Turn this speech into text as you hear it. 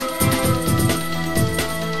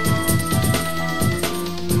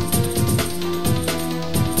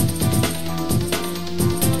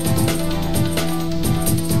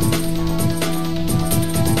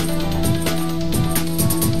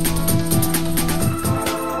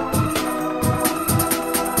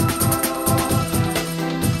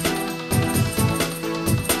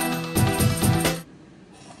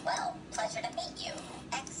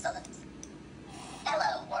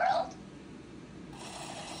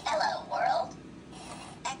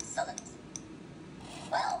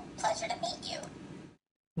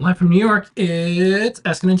Live from New York, it's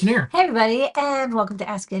Ask an Engineer. Hey everybody, and welcome to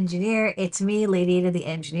Ask Engineer. It's me, Lady Ada the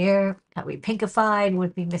Engineer. Got me pinkified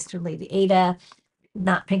with me, Mr. Lady Ada.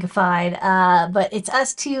 Not pinkified, but it's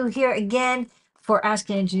us two here again for Ask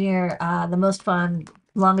an Engineer, the most fun,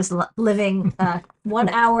 longest living 1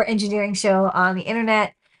 hour engineering show on the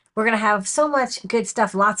internet. We're gonna have so much good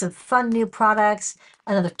stuff, lots of fun new products,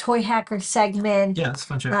 another toy hacker segment. Yeah, it's a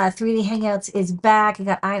fun show. 3D Hangouts is back. You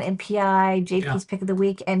got Iron MPI, JP's Pick of the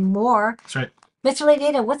Week, and more. That's right. Mr. Lady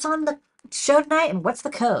Data, what's on the show tonight and what's the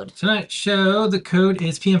code? Tonight's show, the code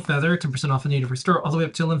is PM Feather, 10% off the native restore, all the way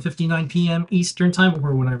up to 11:59 p.m. Eastern Time,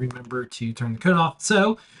 or when I remember to turn the code off.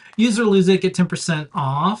 So, use or lose it, get 10%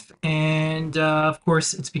 off. And of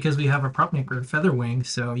course, it's because we have our prop maker, Featherwing.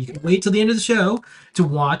 So, you can wait till the end of the show to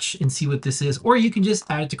watch and see what this is, or you can just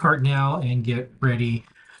add it to cart now and get ready.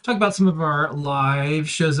 Talk about some of our live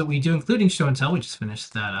shows that we do, including Show and Tell. We just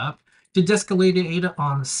finished that up. Did Descalated Ada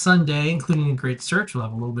on Sunday, including a great search. We'll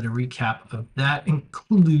have a little bit of recap of that,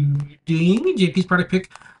 including JP's product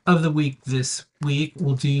pick of the week this week.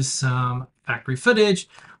 We'll do some factory footage.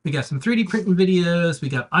 We got some 3D printing videos. We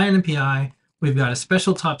got Iron MPI. We've got a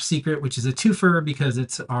special top secret, which is a twofer because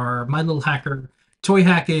it's our My Little Hacker toy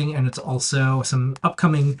hacking, and it's also some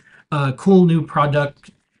upcoming cool new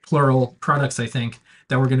plural products, I think,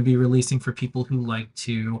 that we're going to be releasing for people who like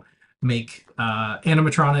to make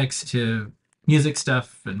animatronics to music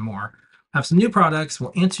stuff and more. Have some new products.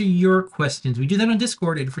 We'll answer your questions. We do that on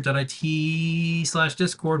Discord,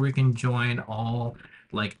 adafruit.it/Discord, where you can join all,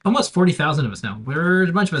 like, almost 40,000 of us now. There's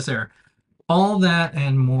a bunch of us there. All that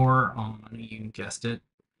and more on, you guessed it,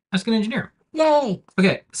 Ask an Engineer. Yay!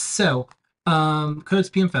 Okay, so code's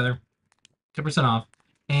PM Feather, 10% off.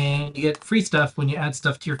 And you get free stuff when you add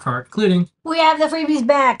stuff to your cart, including... We have the freebies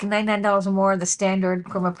back. $99 or more. The standard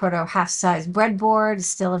Chroma Proto half-size breadboard is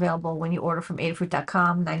still available when you order from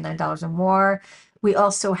adafruit.com. $99 or more. We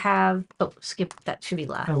also have... Oh, skip. That should be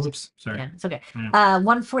last. Oh, whoops. Sorry. Yeah, it's okay. Yeah.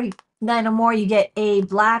 $149 or more. You get a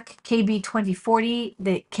black KB2040.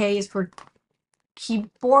 The K is for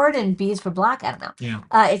keyboard and B is for black. I don't know. Yeah.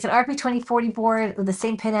 It's an RP2040 board with the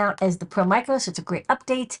same pinout as the Pro Micro, so it's a great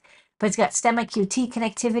update. But it's got STEMMA QT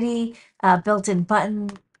connectivity, built-in button,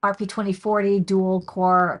 RP2040, dual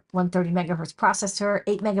core 130 megahertz processor,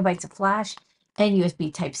 8 megabytes of flash, and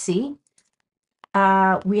USB Type-C.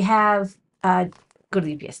 We have, go to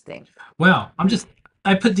the UPS thing. Wow,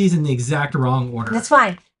 I put these in the exact wrong order. That's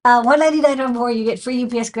fine. $199 or more, you get free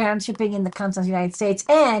UPS ground shipping in the continental United States,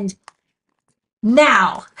 and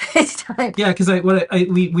now it's time. Yeah, because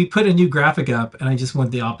we put a new graphic up, and I just went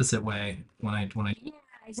the opposite way when I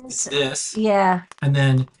it's this. Yeah. And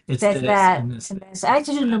then it's this that and this. I have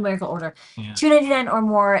to do numerical order. Yeah. $299 or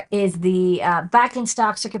more is the back in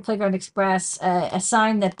stock Circuit Playground Express, a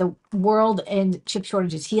sign that the world and chip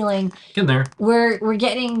shortage is healing. Get in there. We're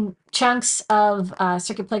getting chunks of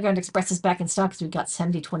Circuit Playground Expresses back in stock because we've got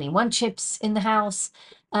 7021 chips in the house.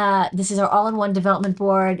 This is our all-in-one development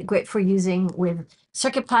board, great for using with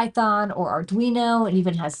CircuitPython or Arduino. It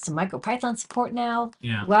even has some MicroPython support now.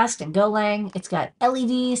 Yeah. Rust and Golang. It's got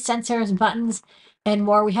LEDs, sensors, buttons, and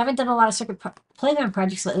more. We haven't done a lot of Circuit Playground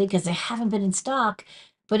projects lately because they haven't been in stock.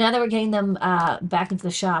 But now that we're getting them back into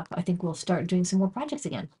the shop, I think we'll start doing some more projects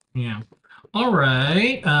again. Yeah. All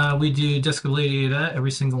right. We do Desk of Lady Ada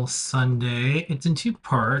every single Sunday. It's in 2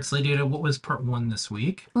 parts. Lady Ada, what was part 1 this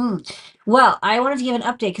week? Well, I wanted to give an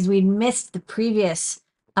update because we missed the previous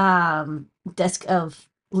Desk of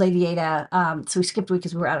Lady Ada. So we skipped a week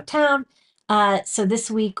because we were out of town. So this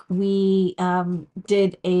week we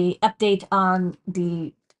did a update on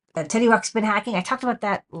the Teddy Ruxpin hacking. I talked about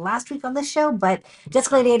that last week on this show, but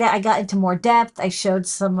Desk of Lady Ada, I got into more depth. I showed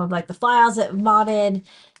some of like the files that modded,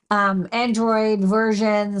 Android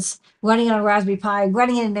versions, running it on Raspberry Pi,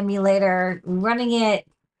 running it in an emulator, running it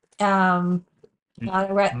Raspberry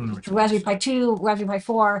Pi 2, Raspberry Pi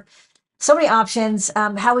 4. So many options.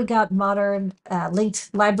 How we got modern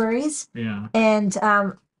linked libraries. Yeah. And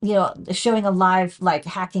showing a live like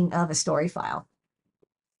hacking of a story file.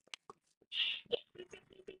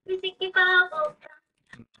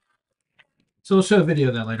 So we'll show a video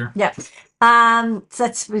of that later. Yeah.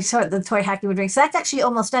 So we saw the toy hacking we're doing. So that's actually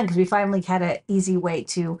almost done because we finally had an easy way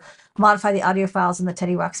to modify the audio files in the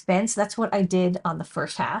Teddy Ruxpin. So that's what I did on the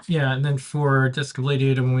first half. Yeah, and then for Desk of Lady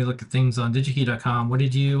Ada, when we look at things on digikey.com, what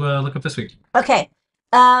did you look up this week? Okay.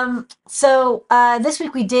 So this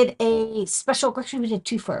week we did a special, actually we did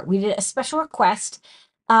 2 we did a special request.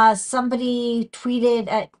 Somebody tweeted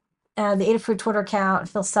at the Adafruit Twitter account,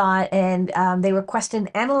 Phil saw it, and they requested an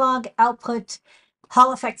analog output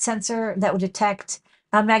Hall effect sensor that would detect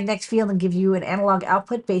a magnetic field and give you an analog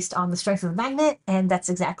output based on the strength of the magnet, and that's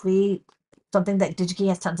exactly something that DigiKey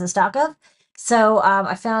has tons of stock of. So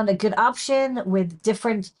I found a good option with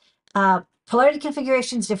different polarity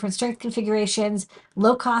configurations, different strength configurations,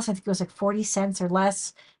 low cost. I think it was like 40 cents or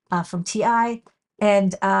less from TI,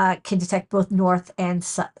 and can detect both north and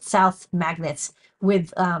south magnets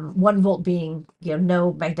with 1 volt being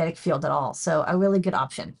no magnetic field at all. So a really good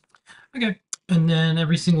option. Okay. And then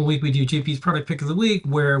every single week we do JP's product pick of the week,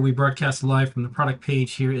 where we broadcast live from the product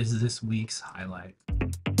page. Here is this week's highlight.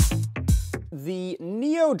 The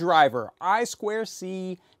NeoDriver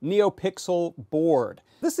I2C NeoPixel board.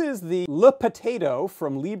 This is the Le Potato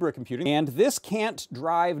from Libre Computing, and this can't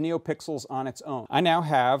drive NeoPixels on its own. I now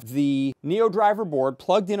have the NeoDriver board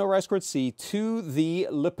plugged in over I2C to the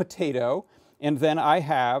Le Potato, and then I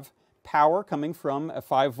have power coming from a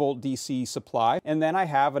 5-volt DC supply, and then I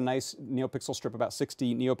have a nice NeoPixel strip, about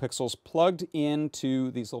 60 NeoPixels, plugged into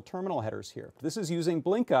these little terminal headers here. This is using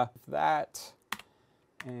Blinka. That,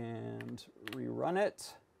 and rerun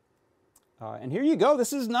it. And here you go.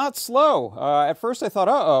 This is not slow. At first I thought,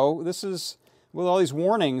 uh-oh, this is, with all these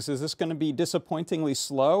warnings, is this going to be disappointingly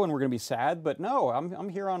slow and we're going to be sad? But no, I'm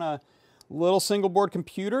here on a little single board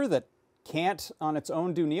computer that can't on its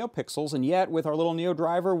own do NeoPixels, and yet with our little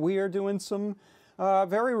NeoDriver we are doing some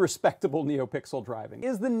very respectable NeoPixel driving.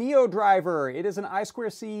 Is the NeoDriver. It is an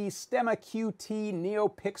I2C Stemma QT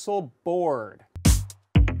NeoPixel board.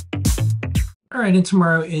 All right, and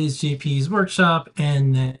tomorrow is JP's workshop,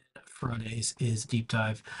 and then Fridays is deep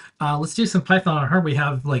dive. Let's do some Python on hardware. We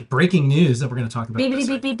have like breaking news that we're going to talk about. Beep,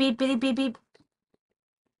 beep, beep, beep, beep, beep, beep.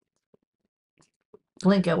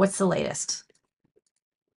 Blinka, what's the latest?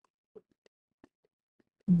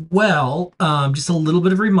 Well, just a little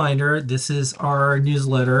bit of a reminder. This is our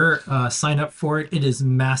newsletter. Sign up for it. It is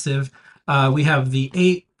massive. We have the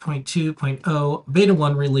 8.2.0 beta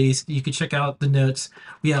 1 release. You can check out the notes.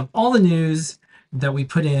 We have all the news that we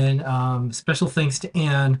put in. Special thanks to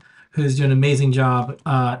Anne, who's doing an amazing job.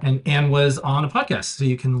 And Anne was on a podcast, so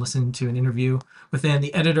you can listen to an interview with Anne,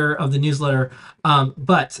 the editor of the newsletter.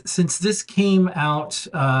 But since this came out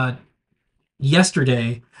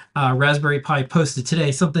yesterday, Raspberry Pi posted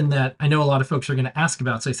today something that I know a lot of folks are going to ask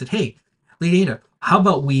about. So I said, hey, Lady Ada, how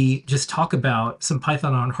about we just talk about some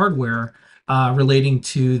Python on hardware relating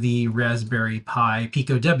to the Raspberry Pi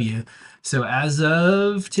Pico W. So as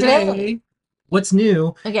of today, what's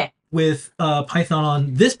new with Python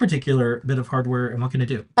on this particular bit of hardware, and what can it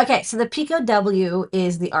do? Okay, so the Pico W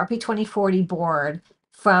is the RP2040 board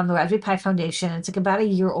from the Raspberry Pi Foundation. It's like about a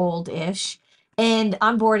year old-ish. And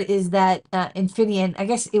on board is that Infineon, I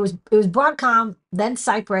guess it was Broadcom, then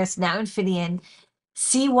Cypress, now Infineon,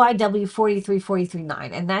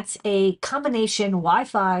 CYW43439. And that's a combination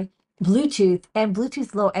Wi-Fi, Bluetooth, and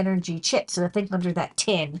Bluetooth low energy chip. So the thing under that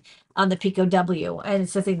tin on the Pico W. And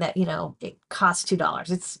it's the thing that, it costs $2.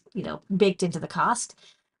 It's, baked into the cost.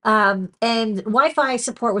 And Wi-Fi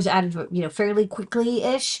support was added, fairly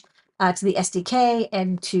quickly-ish. To the SDK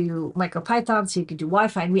and to MicroPython, so you could do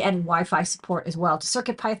Wi-Fi. And we added Wi-Fi support as well to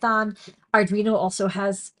CircuitPython. Arduino also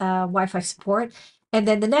has Wi-Fi support. And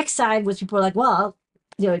then the next side was people were like, well,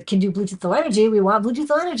 it can do Bluetooth Low Energy. We want Bluetooth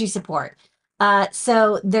Low Energy support.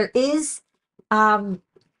 So there is the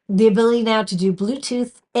ability now to do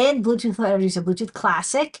Bluetooth and Bluetooth Low Energy, so Bluetooth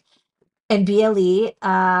Classic and BLE.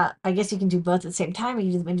 I guess you can do both at the same time, or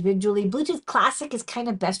you do them individually. Bluetooth Classic is kind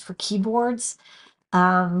of best for keyboards.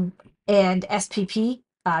 And SPP.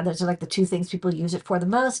 Those are like the two things people use it for the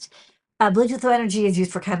most. Bluetooth Low Energy is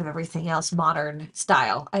used for kind of everything else modern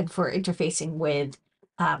style and for interfacing with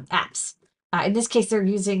apps. In this case, they're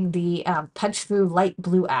using the Punch Through Light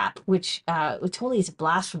Blue app, which totally is a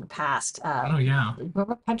blast from the past. Oh, yeah.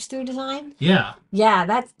 Remember Punch Through design? Yeah. Yeah,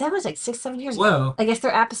 that was like 6-7 years Whoa. ago. I guess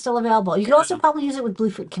their app is still available. You can also probably use it with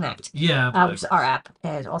Bluefruit Connect. Yeah. Which is our app.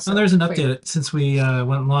 And also, there's an update. Since we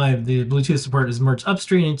went live, the Bluetooth support is merged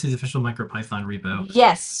upstream into the official MicroPython repo.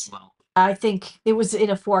 Yes. Well. I think it was in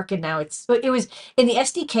a fork, and now it was in the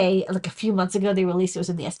SDK. Like a few months ago, they released it was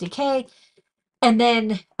in the SDK. And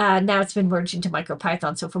then now it's been merged into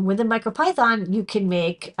MicroPython. So from within MicroPython, you can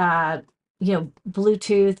make,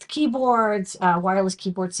 Bluetooth keyboards, wireless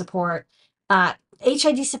keyboard support.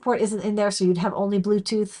 HID support isn't in there, so you'd have only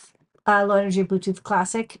Bluetooth, low energy Bluetooth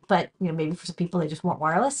Classic. But maybe for some people they just want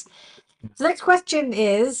wireless. So the next question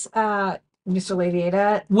is, Mr. Lady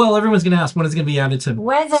Ada. Well, everyone's going to ask when it's going to be added to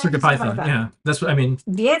CircuitPython. Yeah, that's what I mean.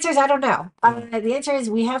 The answer is I don't know. The answer is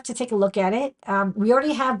we have to take a look at it. We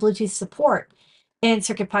already have Bluetooth support in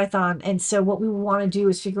CircuitPython, and so what we want to do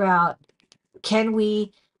is figure out, can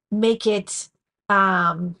we make it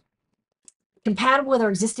compatible with our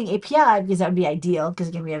existing API because that would be ideal because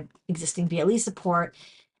again we have existing BLE support.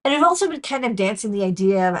 And I've also been kind of dancing the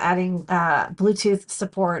idea of adding Bluetooth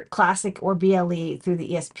support, classic or BLE through the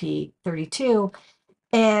ESP32.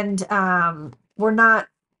 And we're not,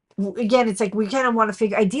 again, it's like we kind of want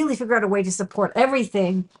to ideally figure out a way to support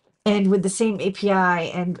everything and with the same API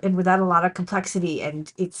and without a lot of complexity.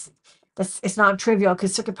 And it's not trivial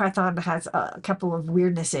because CircuitPython has a couple of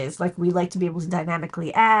weirdnesses. Like we like to be able to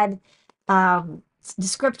dynamically add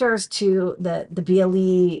descriptors to the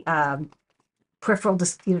BLE peripheral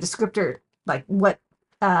descriptor, like what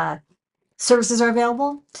services are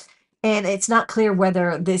available. And it's not clear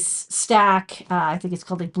whether this stack, I think it's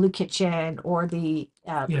called like Blue Kitchen or the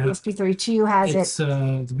Yeah. ESP32 has It's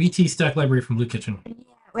it. the BT stack library from Blue Kitchen.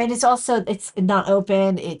 And it's not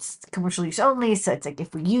open, it's commercial use only. So it's like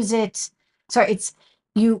if we use it, sorry,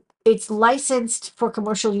 it's licensed for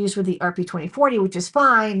commercial use with the RP2040, which is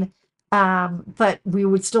fine. But we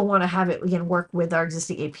would still want to have it again work with our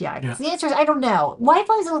existing API. Yeah. The answer is I don't know.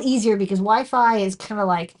 Wi-Fi is a little easier because Wi-Fi is kind of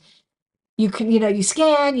like you can, you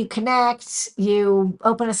scan, you connect, you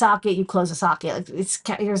open a socket, you close a socket.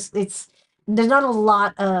 There's not a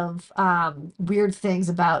lot of weird things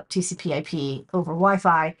about TCP/IP over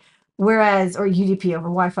Wi-Fi, whereas or UDP over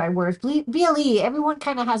Wi-Fi. Whereas BLE, everyone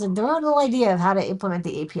kind of has their own little idea of how to implement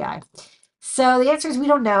the API. So the answer is we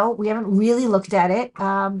don't know. We haven't really looked at it.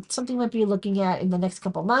 Something we might be looking at in the next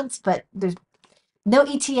couple months, but there's no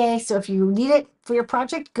ETA. So if you need it for your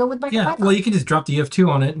project, go with MicroPython. Yeah, well, you can just drop the EF2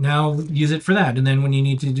 on it. Now use it for that, and then when you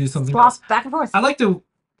need to do something swap else, back and forth. I like the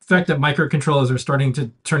fact that microcontrollers are starting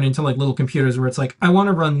to turn into like little computers where it's like I want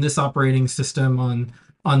to run this operating system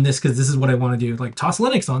on this because this is what I want to do. Like toss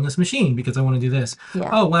Linux on this machine because I want to do this. Yeah.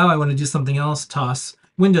 Oh wow, I want to do something else. Toss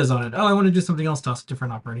Windows on it. Oh, I want to do something else. Toss a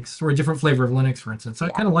different operating system or a different flavor of Linux, for instance. So I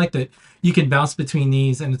kind of like that you can bounce between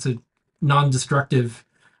these, and it's a non-destructive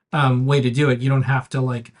way to do it. You don't have to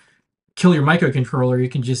like kill your microcontroller. You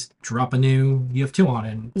can just drop a new UF2 on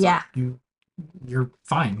it. And Yeah. You're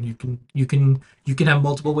fine. You can have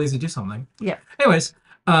multiple ways to do something. Yeah. Anyways,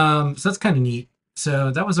 so that's kind of neat.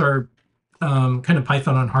 So that was our kind of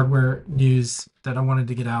Python on hardware news that I wanted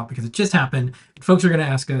to get out because it just happened. Folks are going to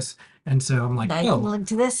ask us, and so I'm like, Now you can link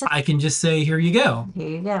to this. I can just say, here you go. Here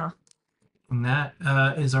you go. And that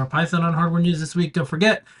is our Python on hardware news this week. Don't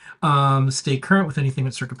forget, stay current with anything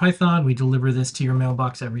with CircuitPython. We deliver this to your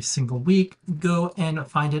mailbox every single week. Go and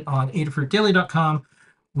find it on adafruitdaily.com.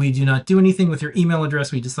 We do not do anything with your email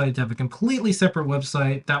address. We decided to have a completely separate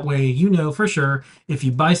website. That way you know for sure if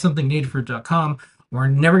you buy something at adafruit.com, we're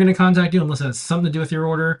never going to contact you unless it has something to do with your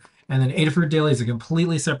order. And then Adafruit Daily is a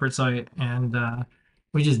completely separate site. And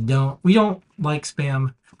we don't like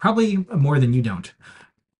spam, probably more than you don't.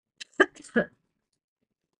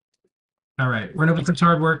 All right, we're an open source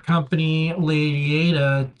hardware company, Lady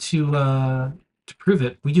Ada, to prove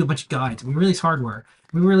it. We do a bunch of guides. We release hardware.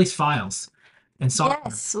 We release files and software.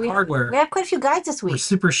 Yes, hardware. We have quite a few guides this We're week.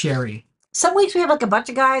 super sherry. Some weeks we have like a bunch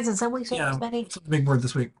of guides, and some weeks we have many. It's a big word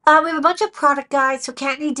this week. We have a bunch of product guides. So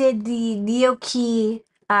Kattni did the NeoKey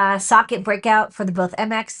socket breakout for the both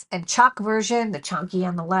MX and Chalk version, the chunky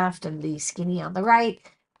on the left and the skinny on the right.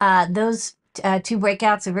 Those two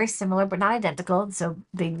breakouts are very similar but not identical, so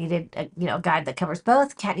they needed a guide that covers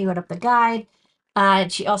both. Kattni wrote up the guide.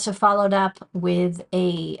 And she also followed up with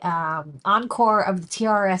a encore of the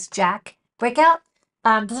TRS Jack breakout.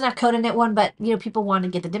 Doesn't have code in it one, but people want to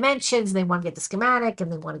get the dimensions, they want to get the schematic,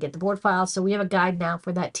 and they want to get the board file. So we have a guide now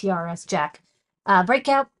for that TRS Jack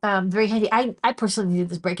breakout. Very handy. I personally needed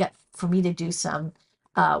this breakout for me to do some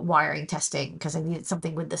wiring testing because I needed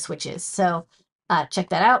something with the switches. So check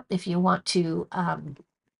that out if you want to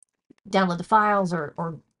download the files or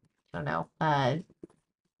I don't know,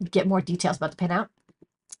 get more details about the pinout.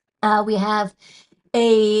 We have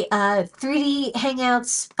a 3D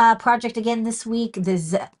Hangouts project again this week.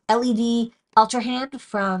 This LED Ultra Hand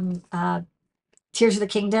from Tears of the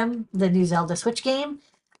Kingdom, the new Zelda Switch game.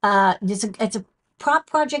 It's a prop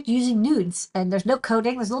project using nudes, and there's no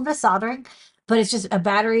coding. There's a little bit of soldering, but it's just a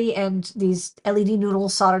battery and these LED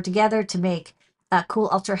noodles soldered together to make a cool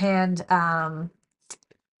Ultra Hand.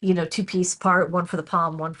 Two-piece part, one for the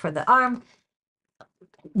palm, one for the arm.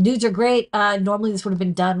 Nudes are great. Normally this would have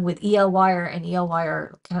been done with EL wire, and EL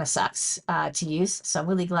wire kind of sucks to use. So I'm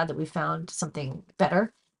really glad that we found something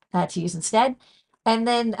better to use instead. And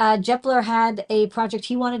then Jepler had a project.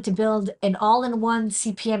 He wanted to build an all-in-one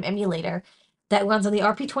CPM emulator that runs on the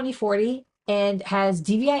RP2040 and has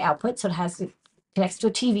DVI output. So it connects to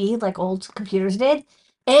a TV like old computers did.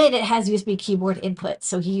 And it has USB keyboard input.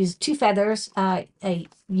 So he used two feathers, a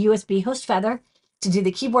USB host feather to do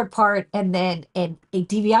the keyboard part, and then a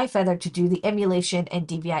DVI feather to do the emulation and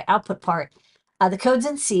DVI output part. The code's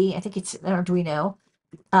in C. I think it's an Arduino.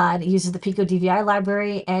 And it uses the Pico DVI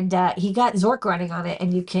library, and he got Zork running on it.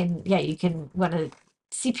 And you can run a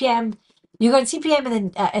CPM. You run CPM and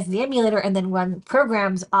then as the emulator, and then run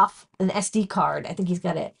programs off an SD card. I think he's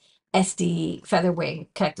got a SD Featherwing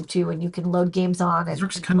connected to, and you can load games on. And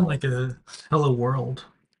Zork's kind of like a Hello World.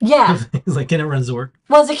 Yeah. It's like, can it run Zork?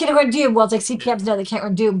 Well, it's like, can it run Doom? Well, it's like CPMs, no, they can't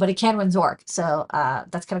run Doom, but it can run Zork. So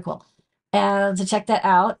that's kind of cool. And so check that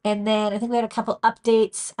out. And then I think we had a couple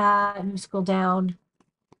updates. Let me scroll down.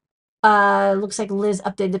 Looks like Liz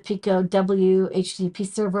updated the Pico W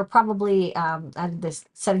HTTP server, probably added this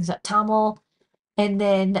settings up TOML. And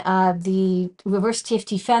then the reverse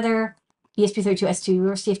TFT feather, ESP32S2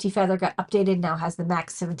 reverse TFT feather got updated, now has the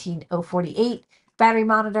MAX 17048 battery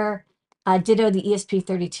monitor. Ditto the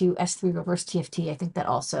ESP32S3 reverse TFT. I think that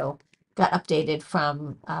also got updated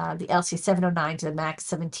from the LC709 to the MAX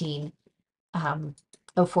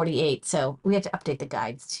 17048. So we had to update the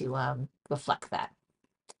guides to reflect that.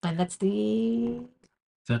 And that's the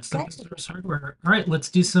first hardware. All right, let's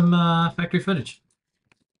do some factory footage.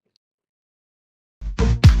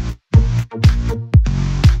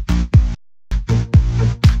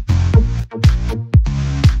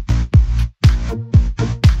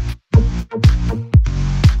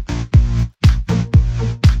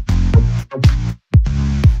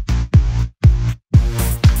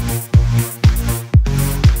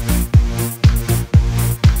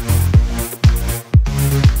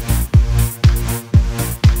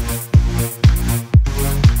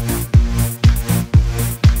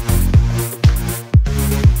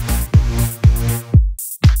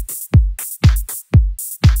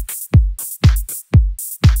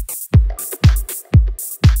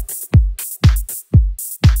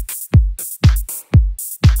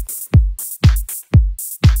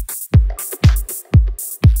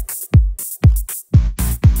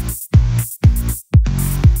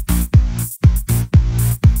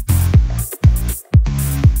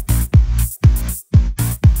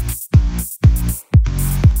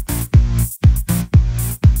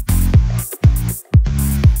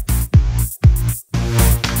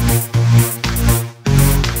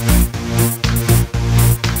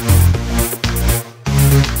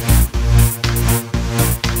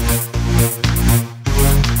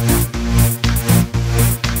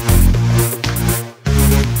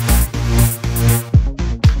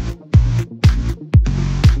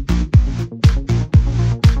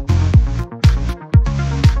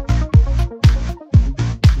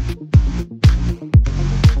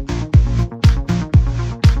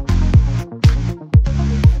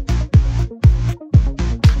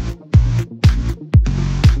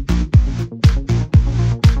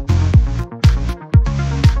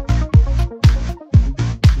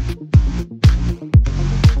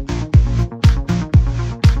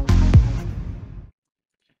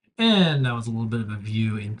 And that was a little bit of a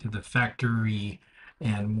view into the factory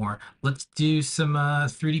and more. Let's do some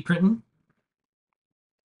 3D printing.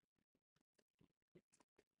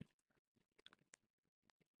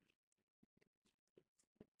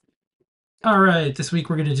 All right, this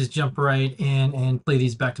week we're going to just jump right in and play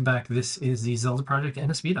these back to back. This is the Zelda project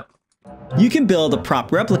and a speed up. You can build a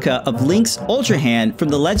prop replica of Link's Ultra Hand from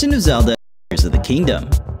The Legend of Zelda: Tears of the Kingdom.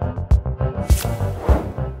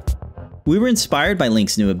 We were inspired by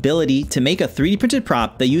Link's new ability to make a 3D printed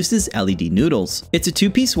prop that uses LED noodles. It's a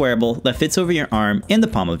two-piece wearable that fits over your arm and the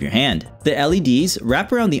palm of your hand. The LEDs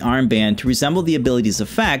wrap around the armband to resemble the ability's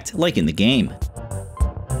effect like in the game.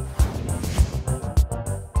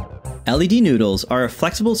 LED noodles are a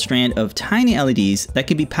flexible strand of tiny LEDs that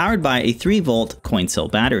can be powered by a 3-volt coin cell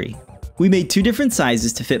battery. We made two different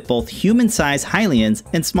sizes to fit both human-sized Hylians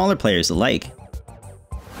and smaller players alike.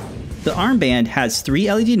 The armband has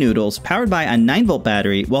 3 LED noodles powered by a 9-volt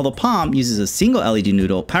battery, while the palm uses a single LED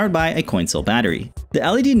noodle powered by a coin cell battery. The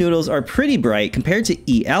LED noodles are pretty bright compared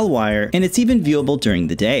to EL wire, and it's even viewable during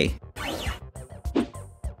the day.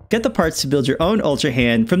 Get the parts to build your own Ultra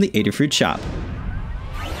Hand from the Adafruit shop.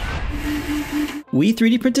 We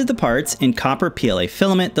 3D printed the parts in copper PLA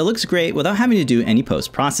filament that looks great without having to do any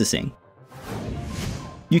post-processing.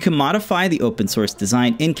 You can modify the open source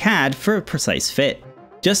design in CAD for a precise fit.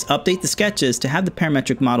 Just update the sketches to have the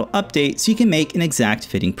parametric model update so you can make an exact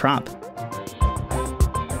fitting prop.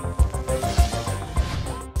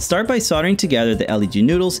 Start by soldering together the LED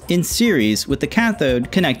noodles in series with the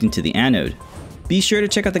cathode connecting to the anode. Be sure to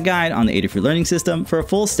check out the guide on the Adafruit Learning System for a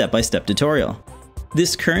full step-by-step tutorial.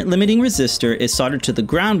 This current limiting resistor is soldered to the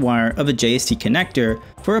ground wire of a JST connector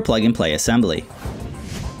for a plug-and-play assembly.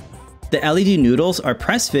 The LED noodles are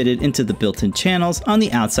press-fitted into the built-in channels on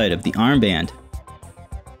the outside of the armband.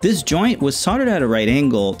 This joint was soldered at a right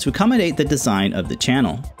angle to accommodate the design of the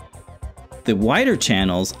channel. The wider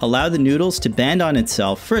channels allow the noodles to bend on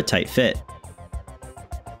itself for a tight fit.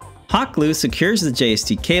 Hot glue secures the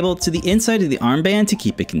JST cable to the inside of the armband to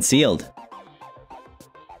keep it concealed.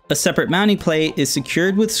 A separate mounting plate is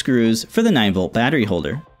secured with screws for the 9-volt battery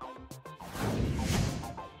holder.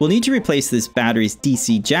 We'll need to replace this battery's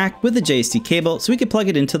DC jack with the JST cable so we can plug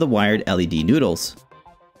it into the wired LED noodles.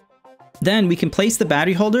 Then we can place the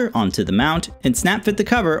battery holder onto the mount and snap fit the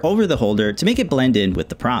cover over the holder to make it blend in with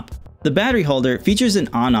the prop. The battery holder features an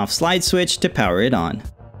on-off slide switch to power it on.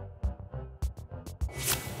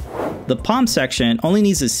 The palm section only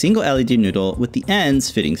needs a single LED noodle with the ends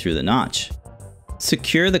fitting through the notch.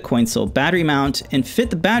 Secure the CoinSol battery mount and fit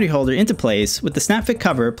the battery holder into place with the snap fit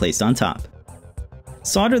cover placed on top.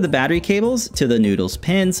 Solder the battery cables to the noodles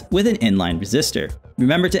pins with an inline resistor.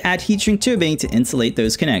 Remember to add heat shrink tubing to insulate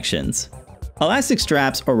those connections. Elastic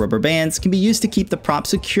straps or rubber bands can be used to keep the prop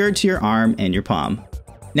secured to your arm and your palm.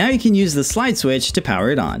 Now you can use the slide switch to power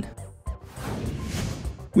it on.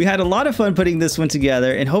 We had a lot of fun putting this one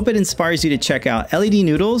together and hope it inspires you to check out LED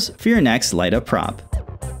noodles for your next light up prop.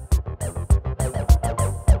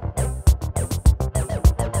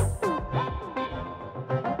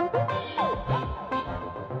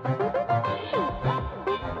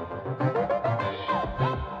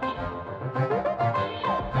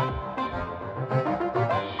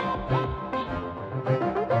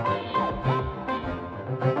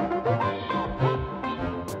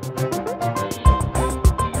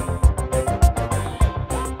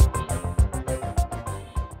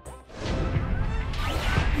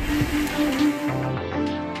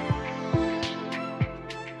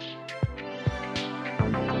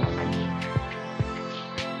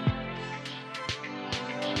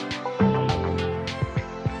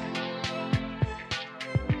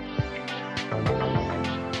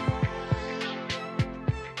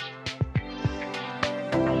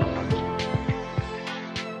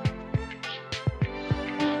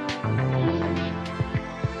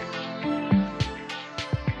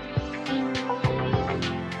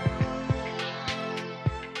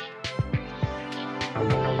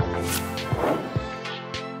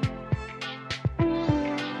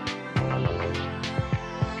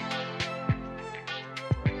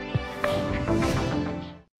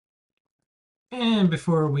 And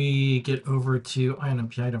before we get over to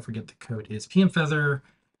INMPI, don't forget the code is PMFeather.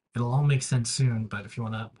 It'll all make sense soon, but if you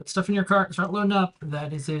want to put stuff in your cart, start loading up,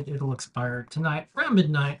 that is it. It'll expire tonight around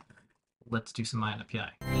midnight. Let's do some INMPI.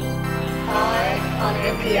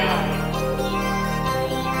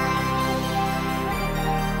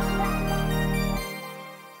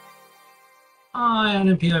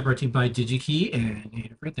 INMPI brought to you by DigiKey and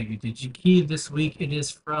Native. Thank you, DigiKey. This week it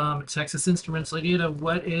is from Texas Instruments. Lady Ada,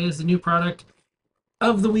 what is the new product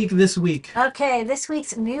of the week this week? Okay, this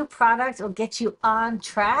week's new product will get you on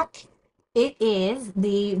track. It is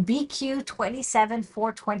the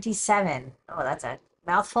BQ27427. Oh, that's a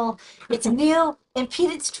mouthful. It's a new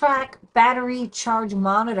impedance track battery charge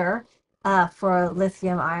monitor for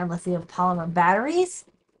lithium-ion, lithium polymer batteries.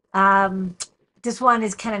 This one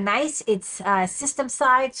is kind of nice. It's system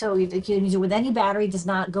side, so you can use it with any battery. It does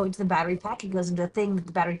not go into the battery pack. It goes into the thing that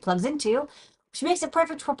the battery plugs into, which makes it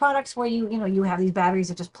perfect for products where you have these batteries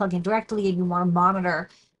that just plug in directly and you want to monitor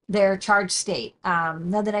their charge state.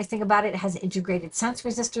 Another nice thing about it, it has an integrated sense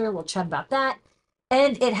resistor. We'll chat about that.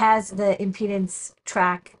 And it has the impedance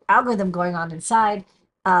track algorithm going on inside,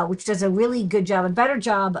 which does a really good job, a better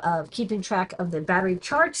job of keeping track of the battery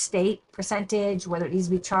charge state, percentage, whether it needs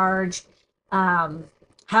to be charged, how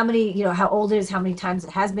many, how old it is, how many times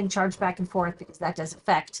it has been charged back and forth, because that does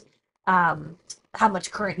affect how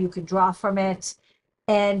much current you can draw from it.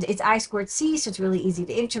 And it's I2C, so it's really easy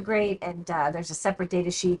to integrate. And there's a separate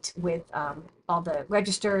data sheet with all the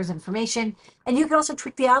registers information. And you can also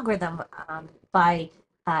tweak the algorithm by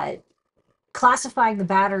classifying the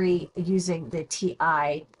battery using the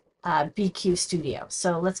TI BQ Studio.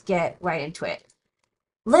 So let's get right into it.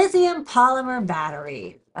 Lithium polymer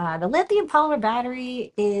battery. The lithium polymer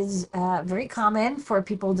battery is very common for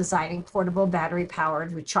people designing portable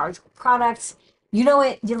battery-powered rechargeable products. You know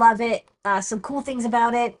it, you love it. Some cool things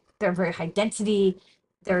about it: they're very high density,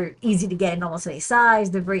 they're easy to get in almost any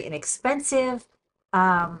size, they're very inexpensive.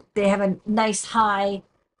 They have a nice high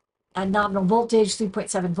nominal voltage,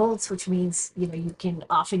 3.7 volts, which means you can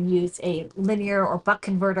often use a linear or buck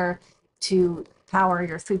converter to power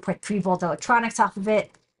your 3.3 volt electronics off of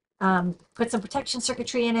it. Put some protection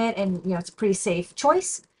circuitry in it, and it's a pretty safe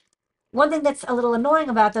choice. One thing that's a little annoying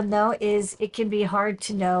about them, though, is it can be hard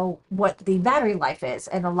to know what the battery life is.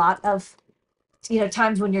 And a lot of,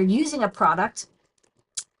 times when you're using a product,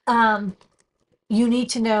 um, you need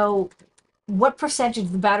to know what percentage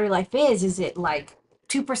of the battery life is. Is it like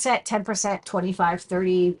 2%, 10%, 25,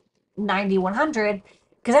 30, 90, 100?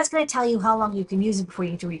 Because that's going to tell you how long you can use it before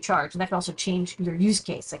you need to recharge. And that can also change your use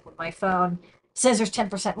case. Like when my phone says there's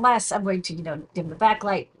 10% less, I'm going to, dim the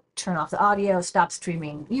backlight, turn off the audio, stop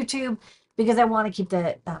streaming YouTube, because I want to keep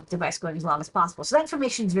the device going as long as possible. So that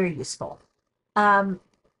information is very useful. Um,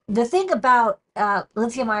 the thing about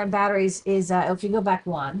lithium ion batteries is if you go back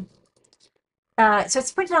one, so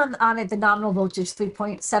it's printed on it, the nominal voltage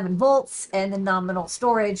 3.7 volts and the nominal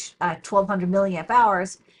storage 1200 milliamp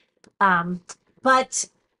hours. But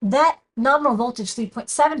that nominal voltage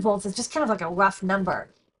 3.7 volts is just kind of like a rough number.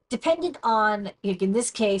 Depending on, like in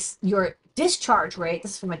this case, your discharge rate,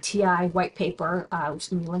 this is from a TI white paper, which is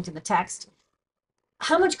going to be linked in the text.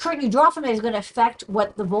 How much current you draw from it is going to affect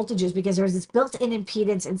what the voltage is, because there's this built-in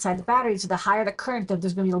impedance inside the battery. So the higher the current,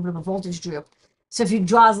 there's going to be a little bit of a voltage droop. So if you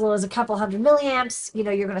draw as low as a couple hundred milliamps, you're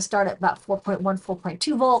going to start at about 4.1,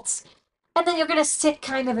 4.2 volts. And then you're going to sit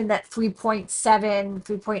kind of in that 3.7,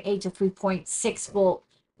 3.8 to 3.6 volt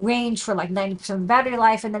range for like 90% of the battery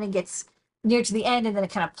life. And then it gets near to the end, and then it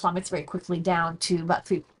kind of plummets very quickly down to about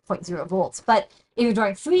 3.0 volts. But if you're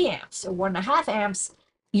drawing 3 amps or 1.5 amps,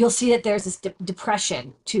 you'll see that there's this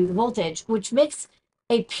depression to the voltage, which makes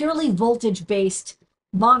a purely voltage-based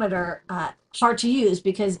monitor hard to use,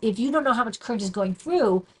 because if you don't know how much current is going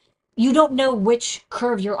through, you don't know which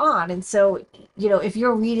curve you're on. And so, if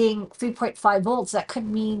you're reading 3.5 volts, that could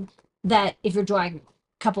mean that if you're drawing a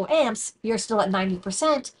couple amps, you're still at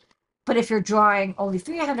 90%. But if you're drawing only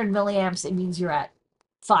 300 milliamps, it means you're at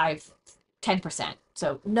 10%.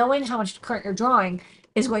 So knowing how much current you're drawing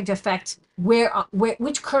is going to affect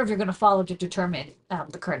which curve you're going to follow to determine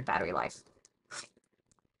the current battery life.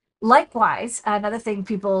 Likewise, another thing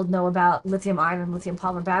people know about lithium ion and lithium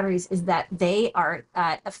polymer batteries is that they are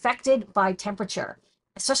affected by temperature.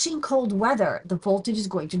 Especially in cold weather, the voltage is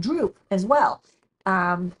going to droop as well.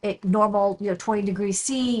 At normal, 20 degrees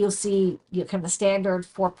C, you'll see kind of the standard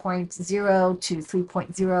 4.0 to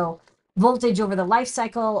 3.0 voltage over the life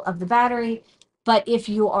cycle of the battery. But if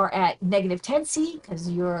you are at negative 10 C, because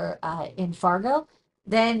you're in Fargo,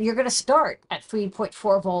 then you're going to start at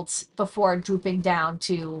 3.4 volts before drooping down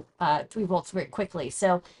to 3 volts very quickly.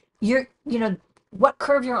 So what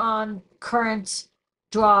curve you're on, current,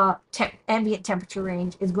 draw, ambient temperature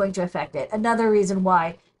range is going to affect it. Another reason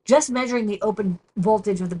why just measuring the open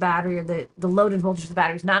voltage of the battery, or the loaded voltage of the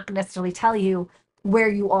battery, is not going to necessarily tell you where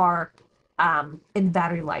you are in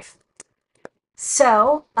battery life.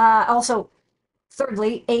 So also,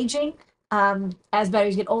 thirdly, aging. As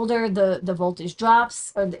batteries get older, the voltage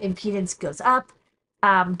drops or the impedance goes up.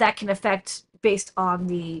 That can affect, based on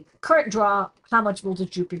the current draw, how much voltage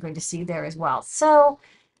droop you're going to see there as well. So,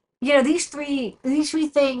 these three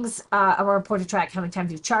things are important to track: how many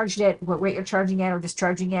times you've charged it, what rate you're charging at or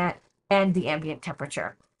discharging at, and the ambient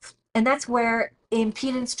temperature. And that's where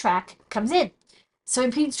impedance track comes in. So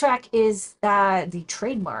impedance track is the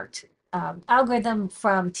trademarked algorithm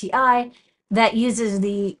from TI that uses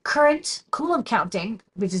the current Coulomb counting,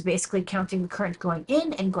 which is basically counting the current going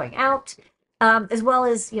in and going out, as well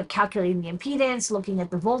as calculating the impedance, looking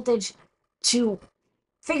at the voltage, to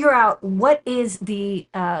figure out what is the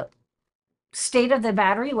state of the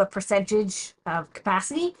battery, what percentage of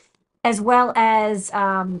capacity, as well as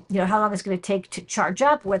how long it's going to take to charge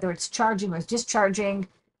up, whether it's charging or it's discharging,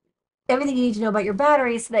 everything you need to know about your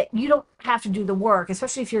battery, so that you don't have to do the work,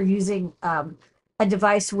 especially if you're using a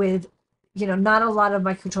device with not a lot of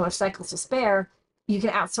microcontroller cycles to spare. You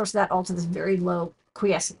can outsource that all to this very low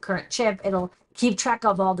quiescent current chip. It'll keep track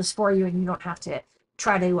of all this for you, and you don't have to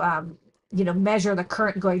try to measure the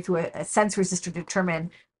current going through a sense resistor to determine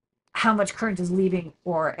how much current is leaving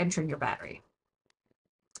or entering your battery.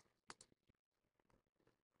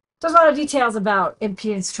 There's a lot of details about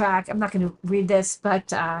impedance track. I'm not going to read this,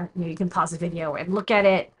 but you can pause the video and look at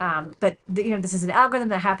it. But this is an algorithm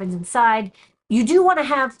that happens inside. You do want to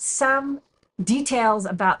have some details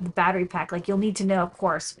about the battery pack. Like, you'll need to know, of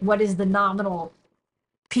course, what is the nominal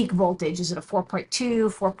peak voltage? Is it a 4.2,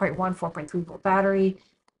 4.1, 4.3 volt battery?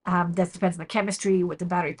 That depends on the chemistry, what the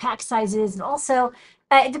battery pack size is. And also,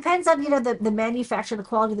 it depends on, the manufacturer, the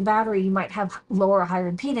quality of the battery. You might have lower or higher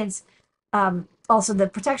impedance. Also, the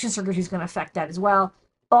protection circuitry is going to affect that as well.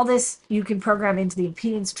 All this you can program into the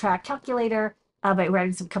impedance track calculator by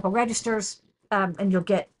writing some couple registers, and you'll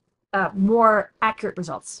get more accurate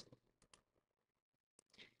results.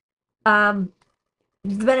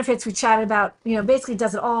 the benefits we chatted about, basically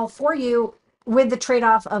does it all for you with the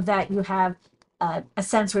trade-off of that you have a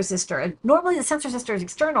sense resistor. And normally the sense resistor is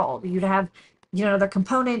external. You'd have, another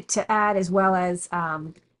component to add as well as,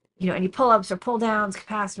 any pull-ups or pull-downs,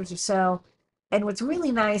 capacitors or so. And what's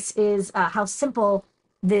really nice is how simple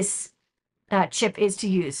this chip is to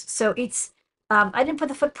use. So it's, I didn't put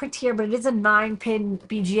the footprint here, but it is a 9-pin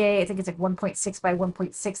BGA. I think it's like 1.6 by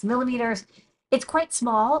 1.6 millimeters. It's quite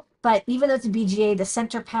small, but even though it's a BGA, the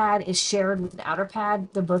center pad is shared with an outer pad.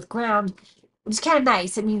 They're both ground, which is kind of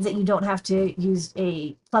nice. It means that you don't have to use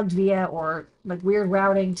a plugged via or like weird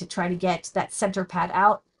routing to try to get that center pad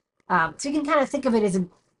out. So you can kind of think of it as an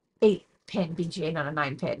 8-pin BGA, not a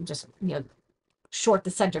 9-pin, just, short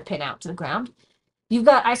the center pin out to the ground. You've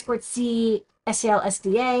got I2C SEL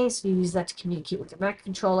SDA, so you use that to communicate with your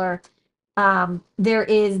microcontroller. There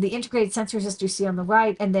is the integrated sensor resistor you see on the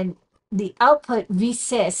right, and then the output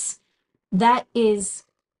VSys, that is,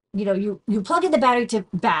 you plug in the battery to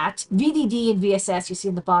BAT, VDD and VSS you see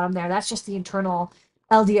in the bottom there. That's just the internal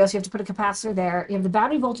LDO, so you have to put a capacitor there. You have the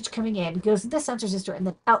battery voltage coming in, goes to the sensor resistor, and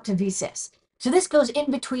then out to VSys. So this goes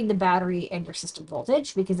in between the battery and your system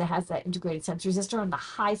voltage because it has that integrated sensor resistor on the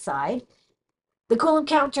high side. The Coulomb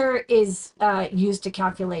counter is used to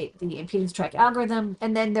calculate the impedance track algorithm.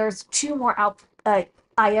 And then there's two more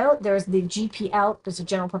I/O. There's the GP out. There's a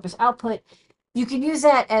general purpose output. You can use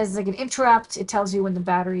that as like an interrupt. It tells you when the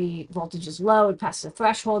battery voltage is low. It passes a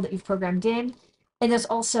threshold that you've programmed in. And there's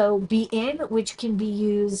also B in, which can be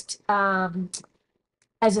used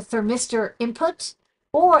as a thermistor input,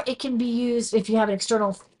 or it can be used if you have an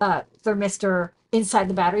external thermistor inside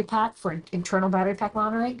the battery pack for internal battery pack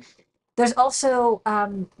monitoring. There's also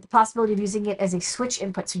the possibility of using it as a switch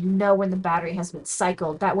input, so you know when the battery has been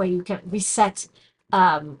cycled. That way you can reset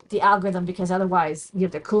the algorithm, because otherwise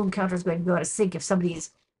the Coulomb counter is going to go out of sync. If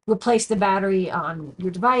somebody's replaced the battery on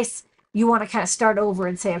your device, you want to kind of start over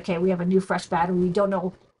and say, okay, we have a new fresh battery. We don't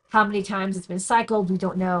know how many times it's been cycled. We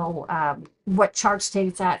don't know what charge state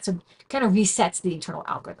it's at. So it kind of resets the internal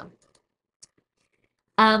algorithm.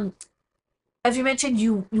 As you mentioned,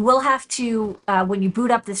 you will have to, when you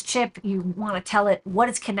boot up this chip, you want to tell it what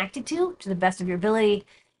it's connected to the best of your ability.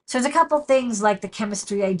 So there's a couple things like the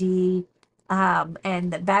chemistry ID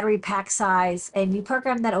and the battery pack size, and you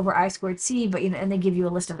program that over I2C, but and they give you a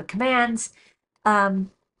list of the commands.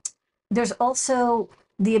 There's also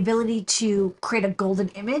the ability to create a golden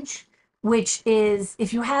image, which is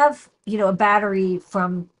if you have a battery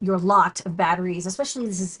from your lot of batteries, especially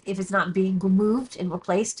if it's not being removed and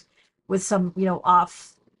replaced with some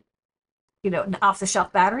off the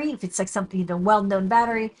shelf battery. If it's like something well-known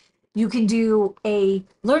battery, you can do a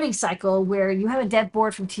learning cycle where you have a dead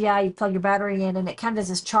board from TI, you plug your battery in, and it kind of does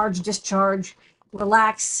this charge, discharge,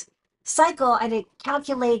 relax cycle, and it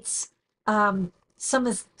calculates some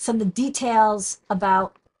of the details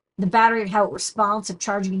about the battery and how it responds to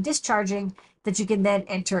charging and discharging that you can then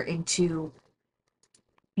enter into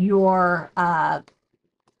your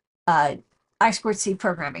I2C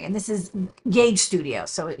programming. And this is Gauge Studio.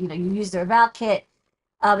 So, you use their eval kit,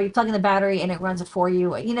 you plug in the battery and it runs it for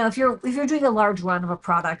you. If you're doing a large run of a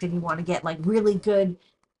product and you want to get like really good,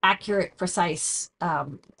 accurate, precise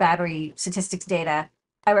battery statistics data,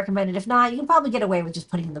 I recommend it. If not, you can probably get away with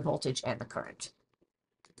just putting in the voltage and the current.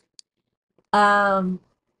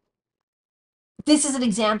 This is an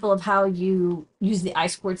example of how you use the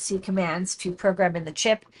I2C commands to program in the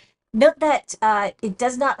chip. Note that it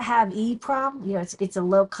does not have EEPROM. It's a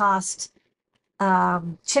low-cost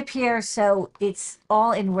chip here, so it's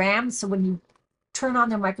all in RAM. So when you turn on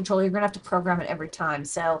their microcontroller, you're going to have to program it every time.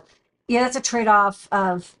 So yeah, that's a trade-off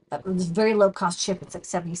of this very low-cost chip. It's like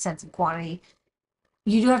 70 cents in quantity.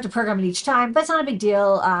 You do have to program it each time, but it's not a big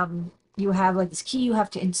deal. You have like this key you have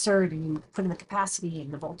to insert, and you put in the capacity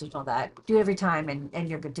and the voltage and all that. Do it every time, and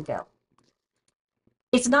you're good to go.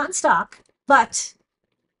 It's not in stock, but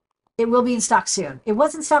it will be in stock soon. It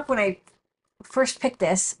was in stock when I first picked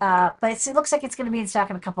this, but it looks like it's going to be in stock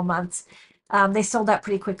in a couple months. They sold out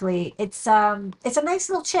pretty quickly. It's a nice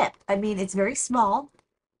little chip. I mean, it's very small.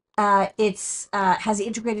 It's has the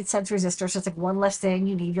integrated sensor resistor, so it's like one less thing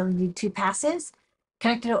you need. You only need 2 passes.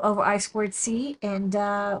 Connected over I2C, and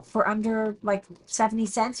for under like 70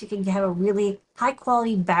 cents, you can have a really high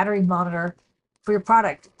quality battery monitor for your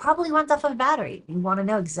product. Probably runs off of a battery. You want to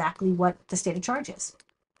know exactly what the state of charge is.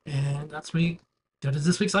 And that is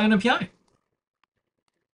this week's Eye on NPI.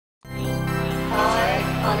 Eye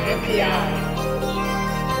on NPI.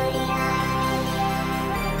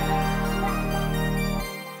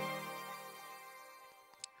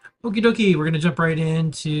 Okie dokie, we're going to jump right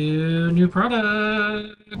into new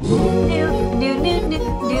products. New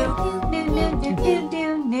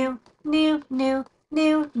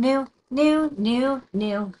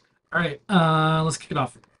New. All right, let's kick it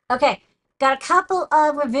off. Okay, got a couple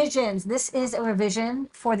of revisions. This is a revision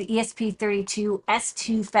for the ESP32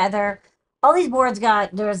 S2 Feather. All these boards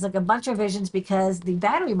there's like a bunch of revisions because the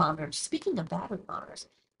battery monitor, speaking of battery monitors,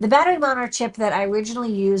 the battery monitor chip that I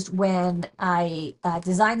originally used when I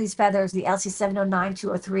designed these feathers, the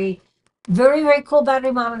LC709203, very, very cool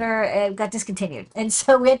battery monitor, it got discontinued. And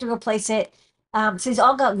so we had to replace it. So these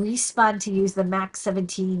all got respun to use the MAX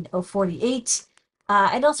 17048.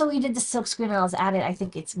 And also we did the silk screen and I was added. I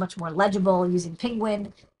think it's much more legible using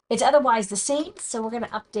Penguin. It's otherwise the same. So we're going to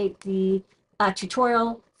update the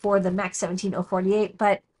tutorial for the MAX 17048.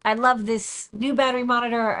 But I love this new battery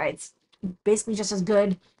monitor. It's basically just as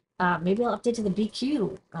good. Maybe I'll update to the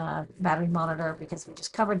BQ battery monitor because we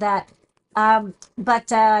just covered that. But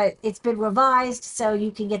it's been revised so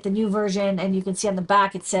you can get the new version and you can see on the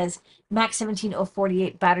back it says MAX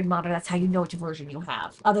 17048 battery monitor. That's how you know which version you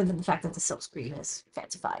have, other than the fact that the silk screen is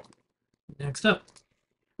fancified. Next up.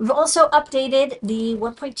 We've also updated the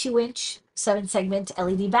 1.2-inch 7-segment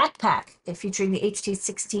LED backpack featuring the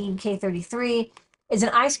HT16K33. Is an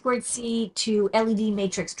I2C to LED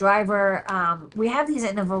matrix driver. We have these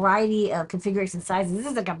in a variety of configuration sizes. This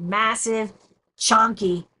is like a massive,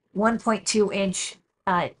 chunky 1.2-inch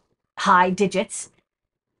high digits.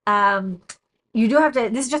 You do have to,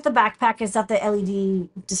 this is just the backpack, it's not the LED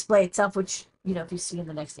display itself, which, you know, if you see in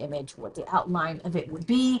the next image what the outline of it would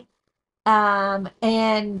be. What's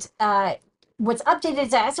updated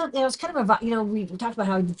is that, so it was kind of, we talked about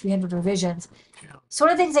how we did 300 revisions. So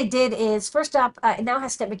one of the things I did is, first up, it now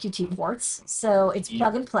has STEMMA QT ports, so it's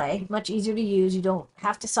plug and play, much easier to use. You don't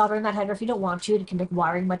have to solder in that header if you don't want to. It can make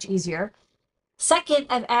wiring much easier. Second,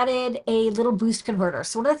 I've added a little boost converter.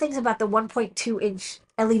 So one of the things about the 1.2-inch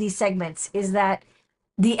LED segments is that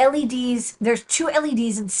the LEDs, there's 2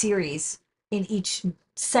 LEDs in series in each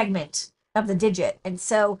segment of the digit. And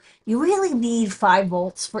so you really need 5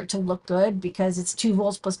 volts for it to look good because it's 2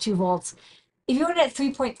 volts plus 2 volts. If you run it at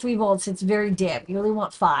 3.3 volts, it's very dim. You really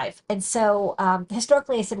want 5. And so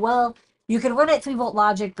historically I said, well, you can run it at 3 volt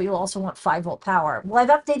logic, but you'll also want 5 volt power. Well, I've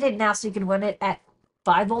updated it now so you can run it at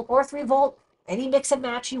 5 volt or 3 volt, any mix and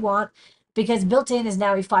match you want, because built in is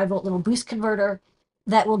now a 5 volt little boost converter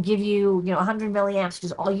that will give you, 100 milliamps, which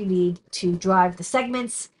is all you need to drive the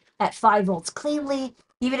segments at 5 volts cleanly,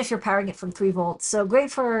 even if you're powering it from 3 volts. So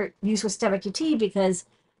great for use with STEMMA QT because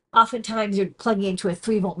oftentimes you're plugging into a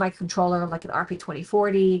 3 volt microcontroller like an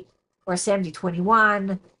RP2040 or a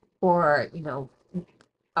SAMD21 or,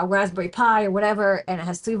 a Raspberry Pi or whatever, and it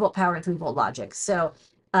has 3 volt power and 3 volt logic. So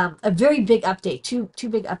a very big update, two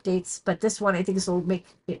big updates, but this one, I think this will make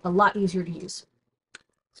it a lot easier to use.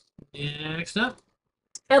 Next up.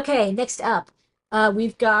 Okay, next up,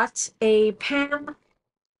 we've got a PAM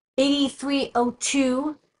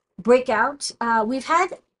 8302 breakout. We've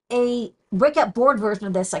had a breakout board version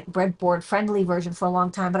of this, like breadboard friendly version for a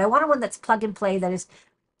long time, but I wanted one that's plug and play, that is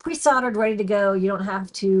pre-soldered, ready to go. You don't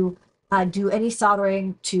have to do any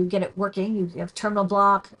soldering to get it working. You have terminal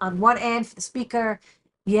block on one end for the speaker.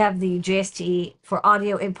 You have the JST for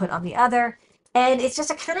audio input on the other. And it's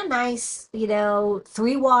just a kind of nice,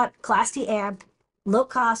 3-watt Class D amp, low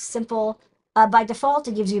cost, simple. By default,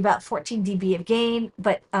 it gives you about 14 dB of gain,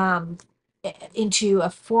 but into a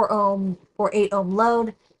 4 ohm or 8 ohm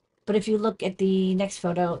load. But if you look at the next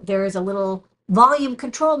photo, there is a little volume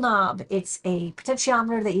control knob. It's a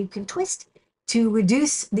potentiometer that you can twist to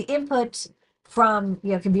reduce the input from,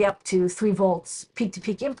 it can be up to 3 volts peak to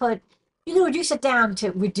peak input. You can reduce it down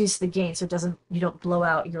to reduce the gain so you don't blow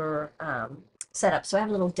out your setup. So I have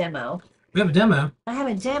a little demo. We have a demo. I have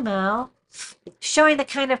a demo showing the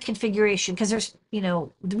kind of configuration because there's, we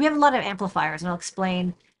have a lot of amplifiers, and I'll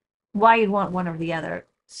explain why you'd want one or the other.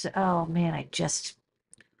 So, oh man, I just.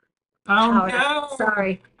 Oh no!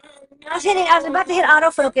 Sorry. I was about to hit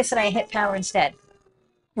autofocus and I hit power instead.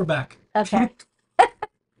 We're back. Okay.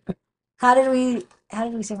 How did we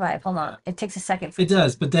survive? Hold on. It takes a second. It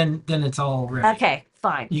does, but then it's all ready. Okay,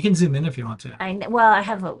 fine. You can zoom in if you want to. I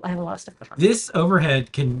have a lot of stuff going on. This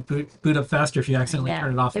overhead can boot up faster if you accidentally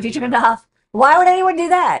turn it off. If you turn it off. Why would anyone do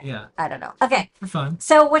that? Yeah. I don't know. Okay. For fun.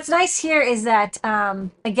 So what's nice here is that,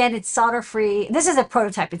 again, it's solder free. This is a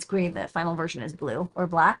prototype. It's green. The final version is blue or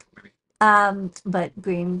black. But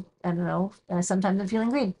green, I don't know. Sometimes I'm feeling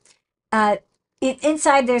green.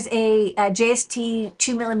 Inside there's a JST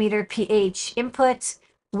 2mm PH input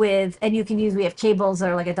and you can use, we have cables that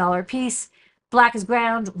are like $1 a piece. Black is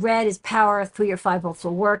ground, red is power, 3 or 5 volts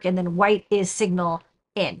will work, and then white is signal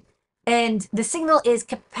in. and the signal is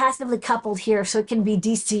capacitively coupled here, so it can be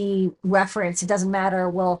DC reference. It doesn't matter.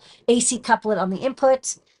 We'll AC couple it on the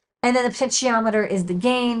input, and then the potentiometer is the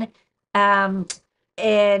gain. Um,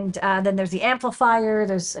 and then there's the amplifier.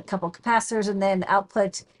 There's a couple capacitors, and then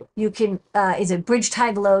output you can is a bridge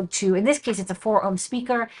tag load to. In this case, it's a 4 ohm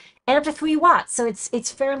speaker and up to 3 watts. So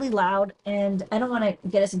it's fairly loud. And I don't want to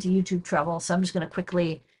get us into YouTube trouble, so I'm just going to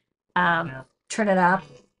quickly turn it up.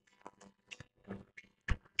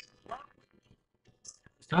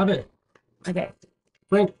 Stop it. Okay.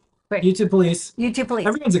 Wait. Wait. YouTube police. YouTube police.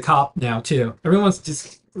 Everyone's a cop now too. Everyone's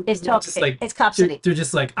just It's just like it's Cop they're, City. they're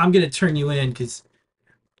just like, I'm gonna turn you in because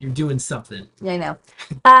you're doing something. Yeah, I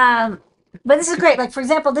know. But this is great. Like, for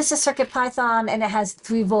example, this is Circuit Python and it has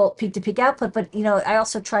 3-volt peak to peak output. But, you know, I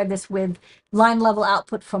also tried this with line level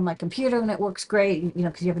output from my computer and it works great, you know,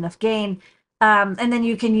 because you have enough gain. And then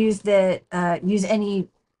you can use use any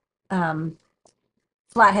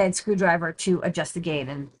flathead screwdriver to adjust the gain,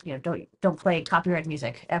 and, you know, don't play copyright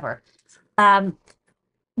music ever.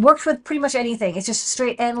 Works with pretty much anything. It's just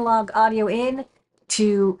straight analog audio in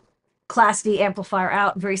to Class D amplifier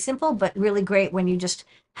out. Very simple, but really great when you just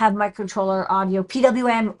have microcontroller audio,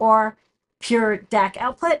 PWM, or pure DAC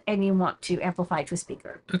output, and you want to amplify to a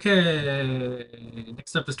speaker. Okay.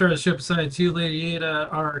 Next up, the star of the show, besides you, Lady Ada,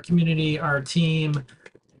 our community, our team,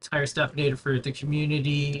 entire staff data for the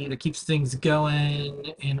community that keeps things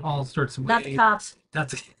going in all sorts of ways. Not the cops.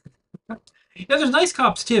 That's yeah, there's nice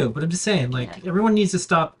cops too, but I'm just saying, like, everyone needs to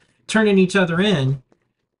stop turning each other in,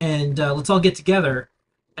 and let's all get together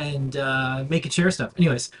and make it share stuff.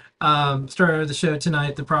 Anyways, star of the show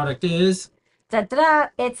tonight, the product is Da-da-da,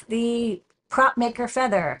 it's the Prop Maker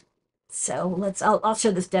Feather. So I'll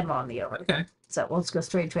show this demo on the over. okay. So we'll just go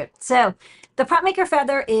straight into it. So the Prop Maker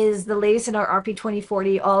Feather is the latest in our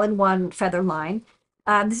RP2040 all-in-one feather line.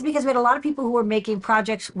 This is because we had a lot of people who were making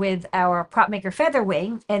projects with our Prop Maker Feather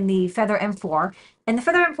wing and the Feather M4. And the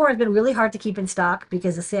Feather M4 has been really hard to keep in stock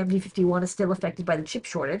because the SAMD51 is still affected by the chip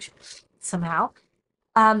shortage somehow.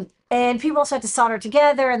 And people also had to solder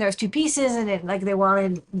together, and there's 2 pieces, and they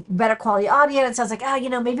wanted better quality audio. And so I was like, you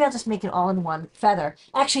know, maybe I'll just make it all-in-one feather.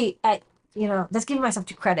 Actually, you know, that's giving myself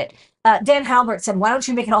too credit. Dan Halbert said, why don't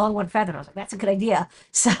you make it all-in-one feather? And I was like, that's a good idea.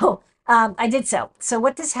 So I did so. So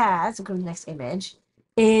what this has, we'll go to the next image,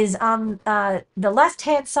 is on the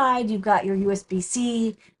left-hand side, you've got your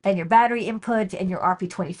USB-C and your battery input and your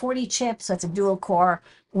RP2040 chip. So it's a dual-core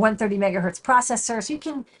 130 megahertz processor. So you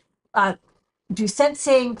can do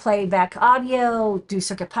sensing, play back audio, do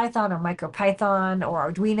CircuitPython or MicroPython or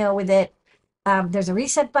Arduino with it. There's a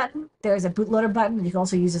reset button. There's a bootloader button. You can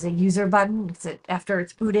also use as a user button. After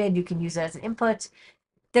it's booted, you can use it as an input.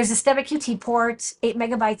 There's a STEMMA QT port, 8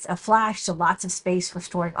 megabytes of flash, so lots of space for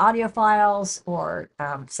storing audio files or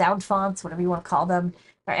sound fonts, whatever you want to call them,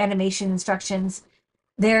 or animation instructions.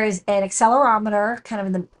 There's an accelerometer kind of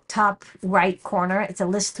in the top right corner. It's a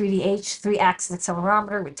LIST 3DH 3-axis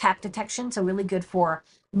accelerometer with tap detection, so really good for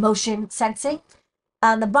motion sensing.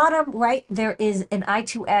 On the bottom right, there is an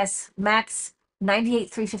I2S Max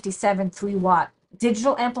 98357 3-watt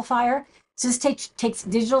digital amplifier. So this takes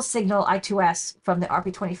digital signal I2S from the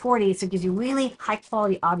RP2040, so it gives you really high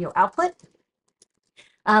quality audio output,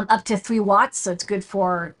 up to 3 watts. So it's good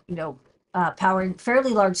for, you know, powering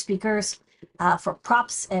fairly large speakers, for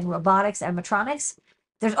props and robotics, animatronics.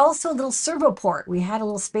 There's also a little servo port. We had a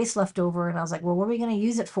little space left over, and I was like, well, what are we going to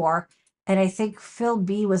use it for? And I think Phil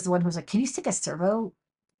B was the one who was like, can you stick a servo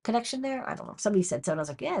connection there? I don't know. Somebody said so, and I was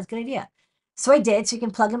like, yeah, it's a good idea. So I did. So you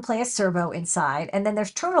can plug and play a servo inside, and then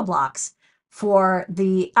there's terminal blocks for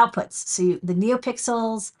the outputs. So the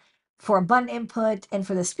NeoPixels for a button input, and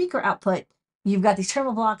for the speaker output, you've got these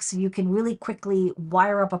terminal blocks, so you can really quickly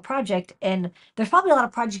wire up a project. And there's probably a lot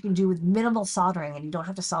of projects you can do with minimal soldering, and you don't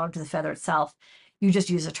have to solder to the feather itself. You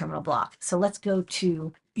just use a terminal block. So let's go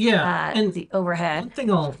to and the overhead. One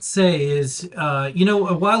thing I'll say is, you know,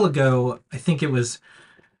 a while ago, I think it was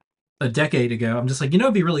a decade ago, I'm just like, you know,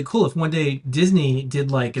 it'd be really cool if one day Disney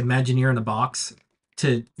did like Imagineer in a box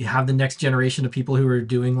to have the next generation of people who are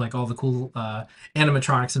doing like all the cool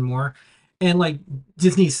animatronics and more. And like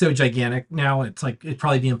Disney's so gigantic now, it's like it'd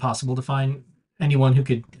probably be impossible to find anyone who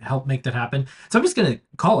could help make that happen. So I'm just gonna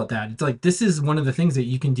call it that. It's like this is one of the things that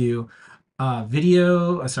you can do.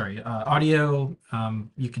 Audio.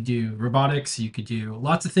 You could do robotics. You could do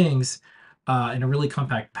lots of things in a really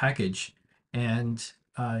compact package, and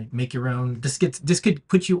make your own. This could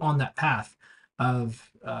put you on that path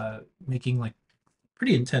of making like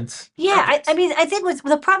pretty intense. Yeah, I mean, I think with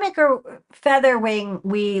the Prop Maker Feather wing,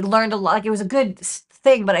 we learned a lot. Like, it was a good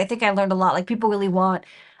thing, but I think I learned a lot. Like, people really want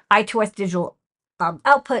I2S digital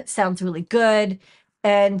output. Sounds really good.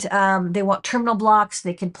 and they want terminal blocks.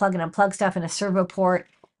 They can plug and unplug stuff in a servo port.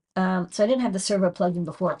 So I didn't have the servo plugged in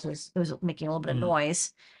before, so it was making a little bit of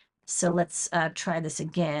noise. So let's try this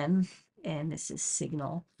again. And this is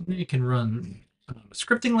Signal. You can run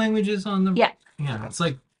scripting languages on them. Yeah. Yeah, it's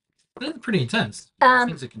like pretty intense.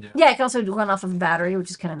 Things it can do. Yeah, it can also run off of a battery,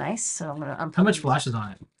 which is kind of nice. So I'm gonna unplug. How much flash is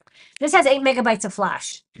on it? This has 8 megabytes of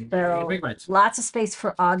flash. 8 So megabytes. lots of space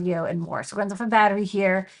for audio and more. So it runs off a battery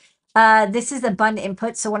here. This is the button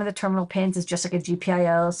input. So one of the terminal pins is just like a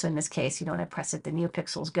GPIO. So in this case, when I press it, the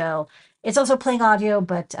NeoPixels go. It's also playing audio,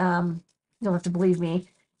 but you don't have to believe me.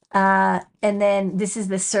 And then this is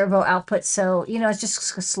the servo output. So, it's just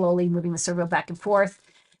slowly moving the servo back and forth.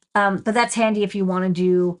 But that's handy if you want to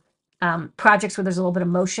do projects where there's a little bit of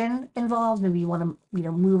motion involved. Maybe you want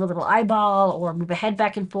to, move a little eyeball or move a head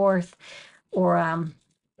back and forth, or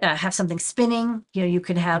have something spinning. You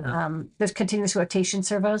can have there's continuous rotation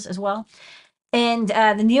servos as well. And the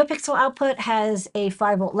NeoPixel output has a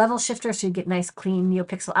 5-volt level shifter, so you get nice clean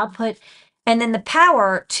NeoPixel output. And then the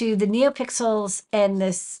power to the NeoPixels and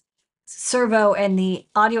this servo and the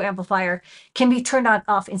audio amplifier can be turned on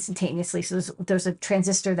off instantaneously. So there's a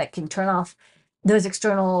transistor that can turn off those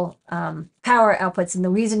external power outputs. And the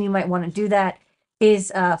reason you might want to do that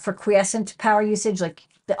is for quiescent power usage. Like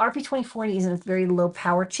the RP2040 is a very low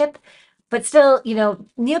power chip, but still,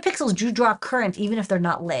 NeoPixels do draw current even if they're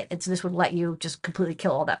not lit. And so this would let you just completely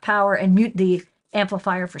kill all that power and mute the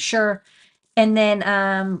amplifier for sure. And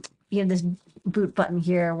then, this boot button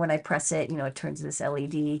here, when I press it, it turns this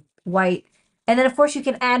LED white. And then, of course, you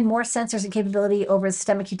can add more sensors and capability over the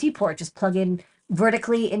STEMMA QT port. Just plug in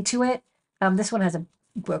vertically into it. This one has a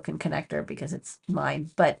broken connector because it's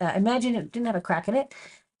mine, but imagine it didn't have a crack in it.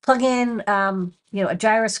 Plug in, a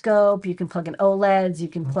gyroscope. You can plug in OLEDs. You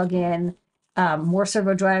can plug in more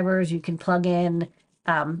servo drivers. You can plug in,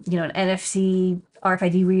 an NFC,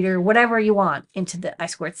 RFID reader, whatever you want into the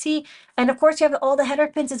I2C. And of course, you have all the header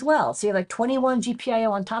pins as well. So you have like 21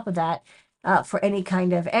 GPIO on top of that for any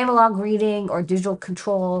kind of analog reading or digital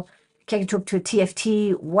control. Connect it to a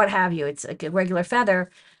TFT, what have you. It's like a regular Feather.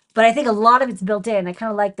 But I think a lot of it's built in. I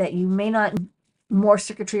kind of like that you may not more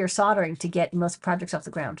circuitry or soldering to get most projects off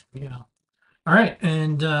the ground. Yeah. All right.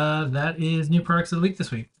 And that is new products of the week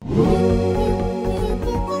this week.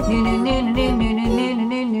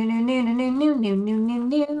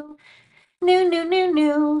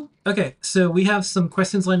 New. Okay, so we have some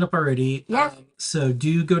questions lined up already. Yeah. So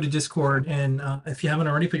do go to Discord, and if you haven't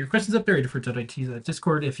already, put your questions up there. Different.it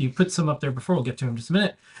Discord. If you put some up there before, we'll get to them in just a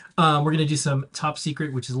minute. We're going to do some top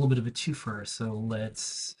secret, which is a little bit of a twofer. So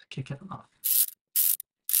let's kick it off.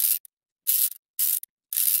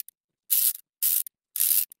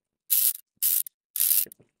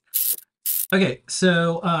 Okay,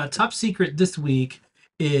 so top secret this week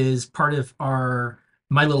is part of our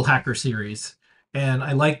My Little Hacker series. And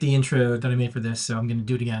I like the intro that I made for this, so I'm going to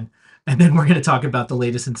do it again. And then we're going to talk about the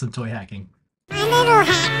latest in some toy hacking. My little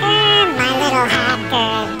hacker,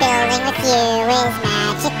 building with you is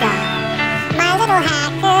magical. My little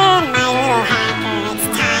hacker, it's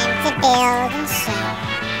time to build and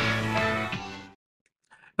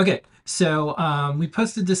show. Okay, so we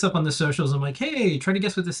posted this up on the socials. I'm like, hey, try to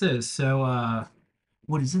guess what this is. So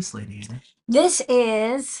what is this, lady? This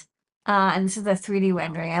is... and this is the 3D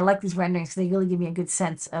rendering. I like these renderings because they really give me a good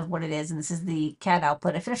sense of what it is. And this is the CAD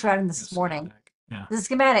output. I finished writing this morning. Yeah. This is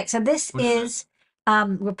schematic. So this is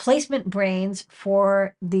replacement brains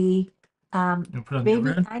for the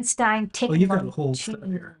Baby Einstein Tick. Oh, you've got a whole stuff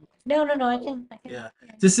here. No, I can. Yeah.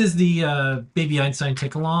 This is the Baby Einstein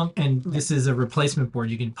Tick Along, and this is a replacement board.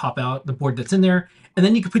 You can pop out the board that's in there, and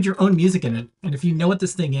then you can put your own music in it. And if you know what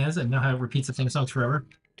this thing is and know how it repeats the same songs forever,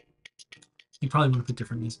 you probably want to put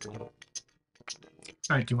different music in it. All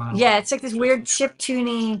right, do you want to... Yeah, it's like this weird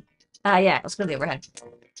chip-tuny... yeah, let's go to the overhead.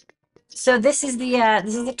 So this is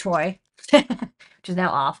the toy, which is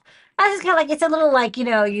now off. This is kind of like, it's a little like,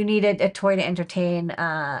 you need a toy to entertain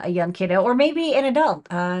a young kiddo, or maybe an adult.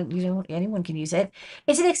 Anyone can use it.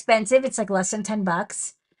 It's inexpensive. It's like less than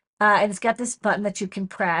 $10. And it's got this button that you can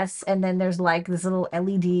press, and then there's like this little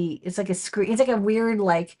LED. It's like a screen. It's like a weird,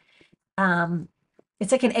 like...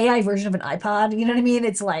 it's like an AI version of an iPod, you know what I mean?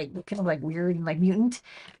 It's like kind of like weird and like mutant.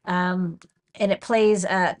 And it plays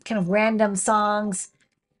kind of random songs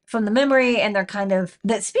from the memory, and they're kind of,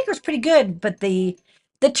 the speaker's pretty good, but the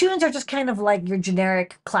tunes are just kind of like your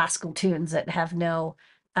generic classical tunes that have no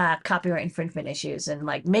copyright infringement issues, and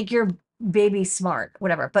like make your baby smart,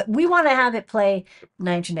 whatever. But we want to have it play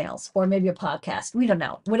Nine Inch Nails or maybe a podcast. We don't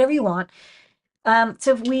know. Whatever you want.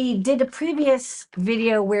 So we did a previous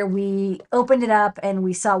video where we opened it up and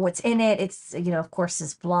we saw what's in it. It's, of course,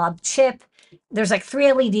 this blob chip. There's like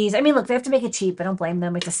 3 LEDs. I mean, look, they have to make it cheap. I don't blame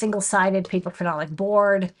them. It's a single-sided paper phenolic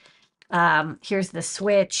board. Here's the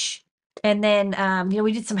switch. And then,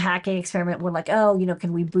 we did some hacking experiment. We're like, oh,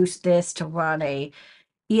 can we boost this to run a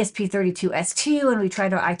ESP32S2? And we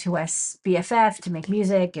tried our I2S BFF to make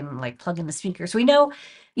music and like plug in the speaker. So we know,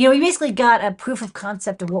 we basically got a proof of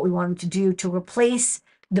concept of what we wanted to do to replace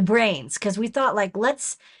the brains. Because we thought, like,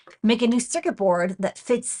 let's make a new circuit board that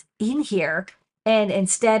fits in here. And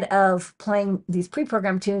instead of playing these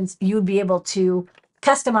pre-programmed tunes, you would be able to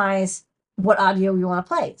customize what audio you want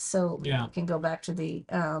to play. So Yeah. you can go back to the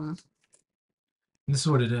This is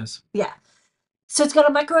what it is. yeah. So it's got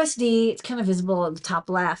a micro SD. It's kind of visible at the top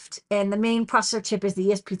left, and the main processor chip is the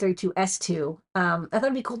ESP32S2. I thought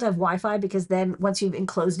it'd be cool to have Wi-Fi, because then once you've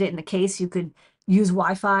enclosed it in a case, you could use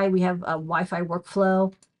Wi-Fi. We have a Wi-Fi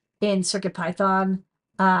workflow in CircuitPython,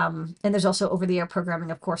 and there's also over-the-air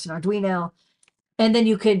programming, of course, in Arduino. And then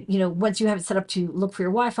you could, once you have it set up to look for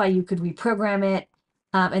your Wi-Fi, you could reprogram it,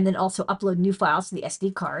 and then also upload new files to the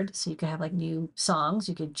SD card. So you could have like new songs.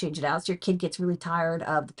 You could change it out. So your kid gets really tired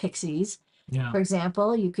of the Pixies, Yeah. for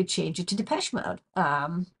example, you could change it to Depeche Mode.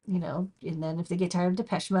 And then if they get tired of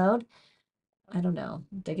Depeche Mode, I don't know.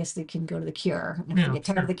 I guess they can go to The Cure. And if Yeah, they get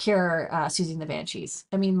tired of sure. The Cure, Susie and the Banshees.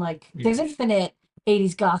 I mean, like, Yeah. there's infinite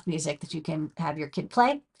 80s goth music that you can have your kid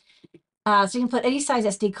play. So you can put any size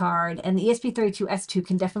SD card, and the ESP32S2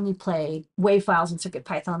 can definitely play WAV files in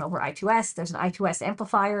CircuitPython over I2S. There's an I2S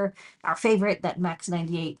amplifier, our favorite, that Max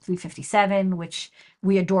 98 357, which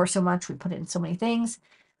we adore so much. We put it in so many things.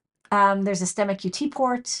 There's a STEMMA QT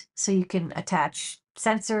port, so you can attach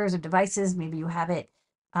sensors or devices. Maybe you have it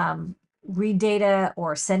read data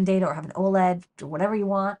or send data, or have an OLED, or whatever you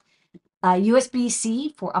want.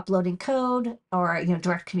 USB-C for uploading code, or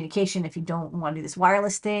direct communication if you don't want to do this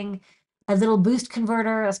wireless thing. A little boost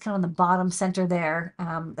converter that's kind of on the bottom center there.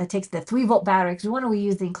 That takes the 3-volt battery, because we want to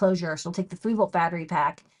reuse the enclosure, so we'll take the 3-volt battery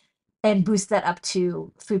pack and boost that up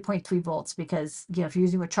to 3.3 volts, because if you're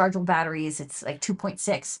using rechargeable batteries, it's like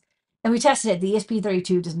 2.6. And we tested it. The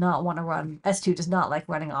ESP32 does not want to run, S2 does not like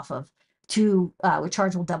running off of 2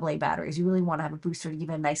 rechargeable AA batteries. You really want to have a booster to give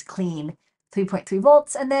it a nice clean 3.3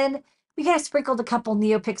 volts. And then we kind of sprinkled a couple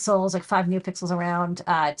NeoPixels, like 5 NeoPixels around,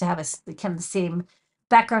 to have kind of the same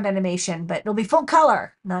background animation, but it'll be full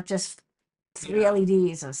color, not just 3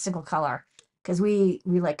 LEDs, a single color, because we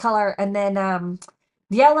like color. And then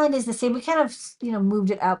the outline is the same. We kind of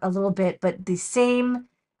moved it out a little bit, but the same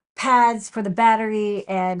pads for the battery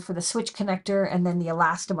and for the switch connector, and then the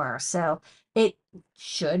elastomer. So it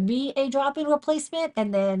should be a drop-in replacement.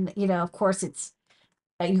 And then of course, it's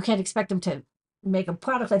you can't expect them to make a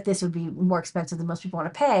product like this. It would be more expensive than most people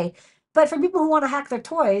want to pay. But for people who want to hack their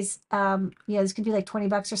toys, this could be like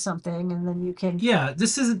 $20 or something, and then you can Yeah,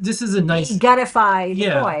 this is a nice. gutify the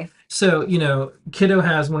Yeah. toy. So kiddo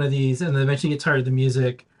has one of these, and then eventually get tired of the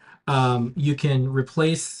music. You can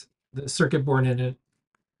replace the circuit board in it,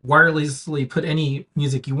 wirelessly put any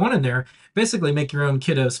music you want in there. Basically, make your own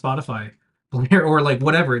kiddo Spotify player, or like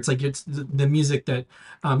whatever. It's like it's the music that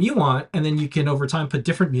you want, and then you can over time put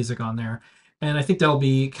different music on there. And I think that'll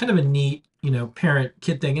be kind of a neat, parent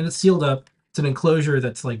kid thing. And it's sealed up. It's an enclosure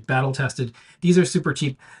that's like battle tested. These are super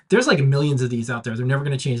cheap. There's like millions of these out there. They're never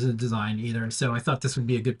going to change the design either. And so I thought this would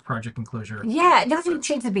be a good project enclosure. Yeah, it doesn't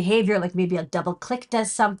change the behavior. Like maybe a double click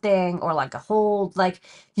does something, or like a hold. Like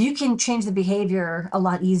you can change the behavior a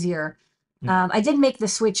lot easier. Yeah. I did make the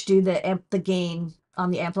switch do the gain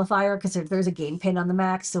on the amplifier, because there's a gain pin on the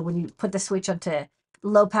Mac. So when you put the switch onto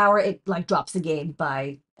low power, it like drops the gain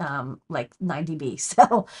by like 9 dB.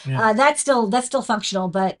 So Yeah. that's still functional.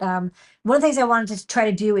 But one of the things I wanted to try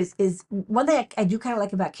to do is one thing I do kind of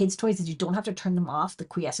like about kids' toys is you don't have to turn them off. The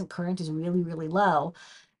quiescent current is really, really low.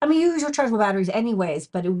 I mean, you use rechargeable batteries anyways,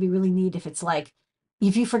 but it would be really neat if it's like,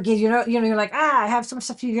 if you forget, you're like, I have so much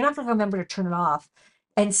stuff to do, you're not going to remember to turn it off.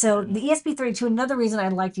 And so the ESP32, another reason I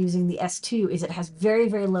liked using the S2 is it has very,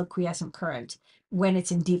 very low quiescent current when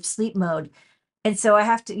it's in deep sleep mode. And so I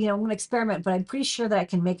have to, I'm going to experiment, but I'm pretty sure that I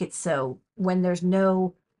can make it so when there's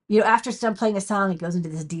no, after it's done playing a song, it goes into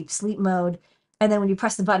this deep sleep mode. And then when you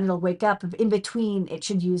press the button, it'll wake up. In between, it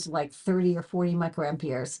should use like 30 or 40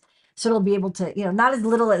 microamperes. So it'll be able to, not as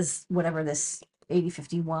little as whatever this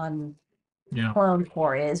 8051 Yeah. clone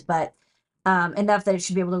core is, but enough that it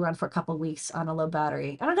should be able to run for a couple of weeks on a low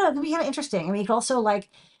battery. I don't know. It could be kind of interesting. I mean, you could also like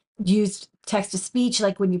use text to speech,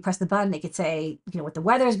 like when you press the button, it could say, what the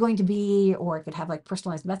weather is going to be, or it could have like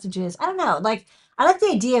personalized messages. I don't know. Like, I like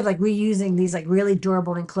the idea of like reusing these like really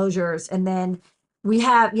durable enclosures, and then we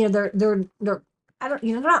have, they're I don't,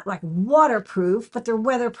 they're not like waterproof, but they're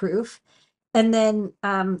weatherproof. And then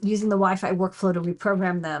using the Wi-Fi workflow to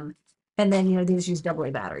reprogram them, and then they just use AA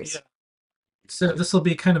batteries. Yeah. So this will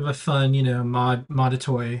be kind of a fun,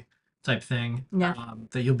 mod-a-toy type thing. Yeah.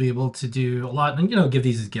 That you'll be able to do a lot, and give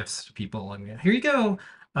these as gifts to people. And here you go.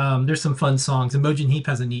 There's some fun songs. Emojin Heap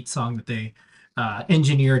has a neat song that they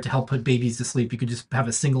engineered to help put babies to sleep. You could just have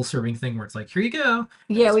a single serving thing where it's like, here you go.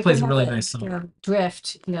 Yeah, This we plays could a really have nice song.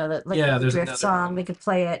 Drift, the Yeah, the there's Drift another song. one. They could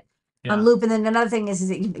play it Yeah. on loop, and then another thing is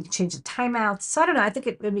that you can change the timeouts. So I don't know. I think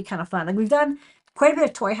it would be kind of fun. Like we've done quite a bit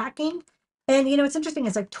of toy hacking, and it's interesting.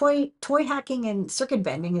 It's like toy hacking and circuit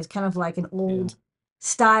bending is kind of like an old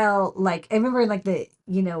style. Like I remember in like the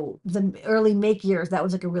the early make years, that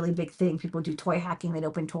was like a really big thing. People would do toy hacking. They'd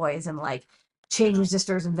open toys and like change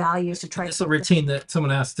resistors and values to try This to will retain this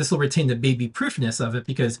will retain the baby proofness of it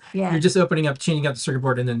because yeah. you're just opening up, changing out the circuit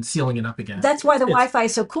board, and then sealing it up again. That's why the It's- Wi-Fi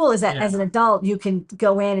is so cool. Is that Yeah. as an adult you can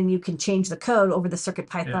go in and you can change the code over the Circuit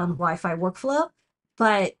Python Yeah. Wi-Fi workflow,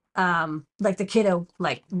 but like the kiddo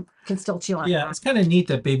can still chew on. Yeah, it's kind of neat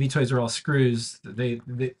that baby toys are all screws. They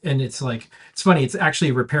and it's funny. It's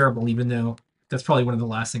actually repairable, even though that's probably one of the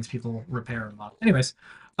last things people repair a lot. Anyways,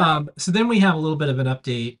 so then we have a little bit of an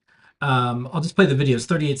update. I'll just play the videos,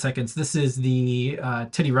 38 seconds. This is the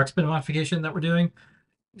Teddy Ruxpin modification that we're doing.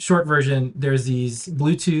 Short version, there's these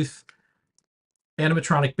Bluetooth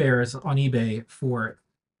animatronic bears on eBay for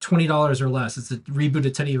 $20 or less. It's a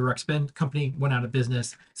rebooted Teddy Ruxpin. Company went out of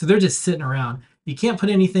business. So they're just sitting around. You can't put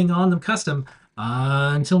anything on them custom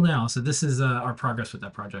until now. So this is our progress with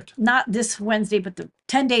that project. Not this Wednesday, but the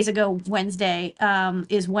 10 days ago Wednesday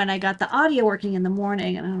is when I got the audio working in the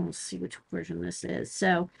morning, and I'll see which version this is.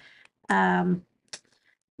 So now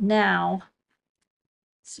let's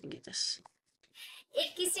see, get this.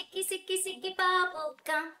 Icky, sicky, sicky, sicky, bubble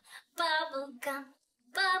gum, bubble gum,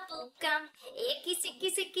 bubble gum. Icky, sicky,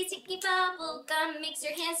 sicky, sicky, bubble gum makes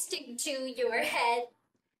your hands stick to your head.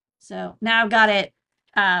 So now I've got it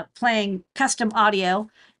playing custom audio.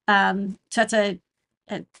 So that's a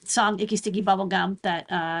song, Icky Sticky Bubblegum,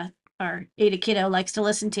 that our Ada Kiddo likes to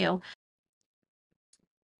listen to.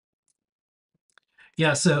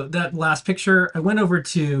 Yeah, so that last picture, I went over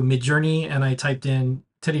to Midjourney and I typed in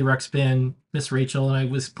Teddy Ruxpin, Miss Rachel, and I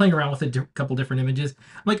was playing around with a couple different images.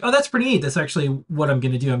 I'm like, oh, that's pretty neat. That's actually what I'm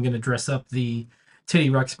going to do. I'm going to dress up the Teddy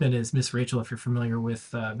Ruxpin as Miss Rachel. If you're familiar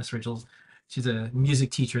with Miss Rachel, she's a music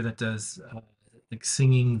teacher that does like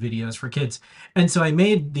singing videos for kids. And so I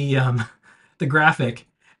made the graphic,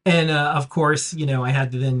 and of course, I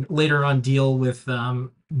had to then later on deal with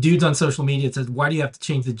dudes on social media that said, why do you have to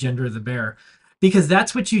change the gender of the bear? Because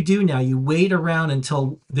that's what you do now. You wait around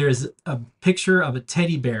until there's a picture of a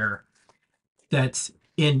teddy bear that's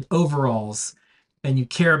in overalls, and you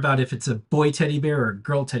care about if it's a boy teddy bear or a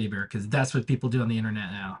girl teddy bear, because that's what people do on the internet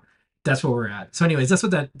now. That's where we're at. So anyways, that's what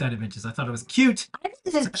that image is. I thought it was cute. I think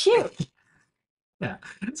this is cute. Yeah.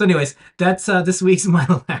 So anyways, that's this week's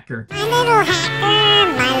Milo Hacker. My little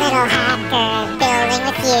hacker, building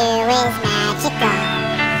with you is magical.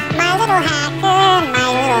 My little hacker,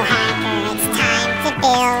 it's time to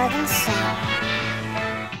build and share.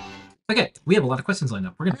 Okay, we have a lot of questions lined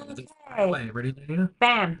up. We're gonna do this right Okay. away. Ready, Dana?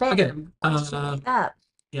 Bam, bam. Okay. Up.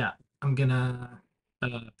 Yeah, I'm gonna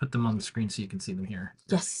put them on the screen so you can see them here.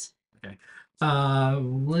 Yes.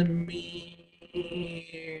 Let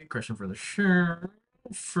me question for the show.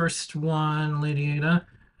 First one, Lady Ada.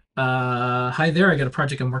 Hi there. I got a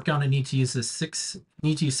project I'm working on. I need to use six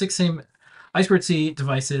same I2C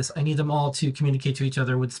devices. I need them all to communicate to each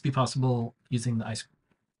other. Would this be possible using the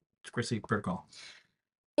I2C protocol?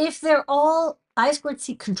 If they're all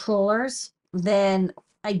I2C controllers, then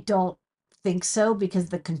I don't think so, because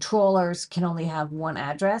the controllers can only have one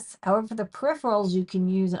address. However, for the peripherals, you can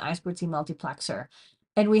use an I2C multiplexer,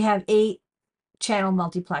 and we have 8-channel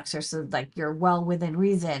multiplexer, so like you're well within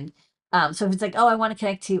reason. So if it's like, oh, I want to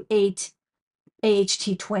connect to 8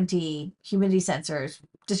 AHT20 humidity sensors,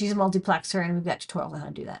 just use a multiplexer, and we've got tutorials on how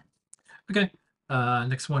to do that. Okay.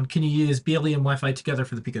 Next one. Can you use BLE and Wi-Fi together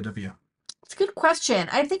for the PicoW? It's a good question.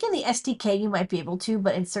 I think in the SDK you might be able to,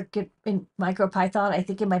 but in MicroPython, I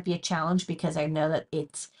think it might be a challenge, because I know that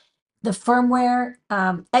it's the firmware.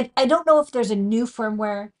 I don't know if there's a new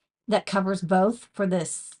firmware that covers both for the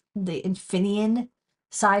Infineon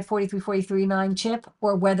Psi 43439 chip,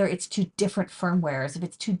 or whether it's two different firmwares. If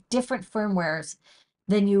it's two different firmwares,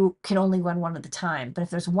 then you can only run one at a time. But if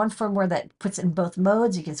there's one firmware that puts it in both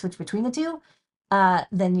modes, you can switch between the two.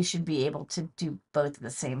 Then you should be able to do both at the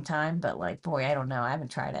same time. But like, boy, I don't know. I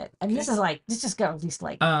haven't tried it. I mean, this just got released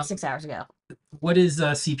like 6 hours ago. What is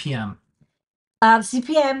CPM?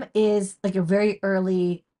 CPM is like a very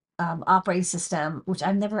early operating system, which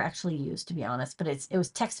I've never actually used, to be honest, but it was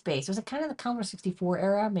text based. It was kind of the Commodore 64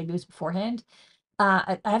 era, maybe it was beforehand.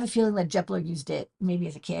 I have a feeling that Jepler used it maybe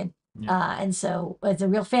as a kid. Yeah. And so as a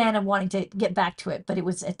real fan, I'm wanting to get back to it, but it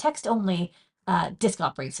was a text only disk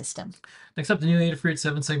operating system. Next up, the new Adafruit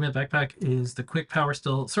 7-segment backpack is the quick power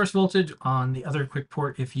still source voltage on the other quick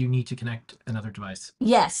port if you need to connect another device.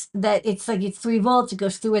 Yes, that it's 3 volts, it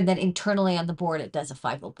goes through, and then internally on the board, it does a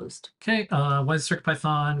 5-volt boost. Okay, why does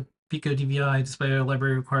CircuitPython, Pico DVI display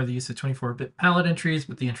library require the use of 24-bit palette entries,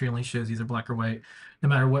 but the entry only shows either black or white, no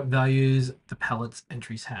matter what values the palette's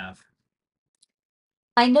entries have?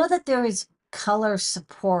 I know that there is color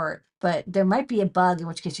support, but there might be a bug, in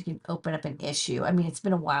which case you can open up an issue. I mean, it's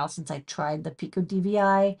been a while since I tried the Pico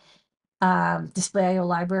DVI display IO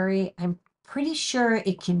library. I'm pretty sure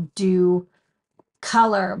it can do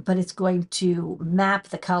color, but it's going to map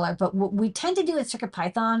the color. But what we tend to do in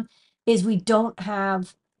CircuitPython is we don't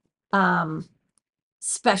have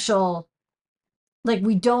special, like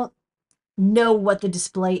we don't know what the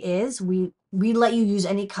display is. We let you use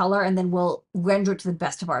any color, and then we'll render it to the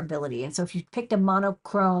best of our ability. And so if you picked a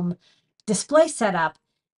monochrome display setup,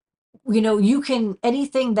 you can,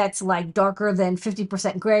 anything that's like darker than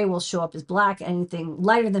 50% gray will show up as black. Anything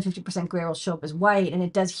lighter than 50% gray will show up as white. And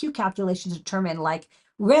it does hue calculations to determine, like,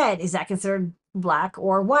 red, is that considered black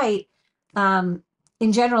or white?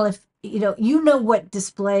 In general, if you know what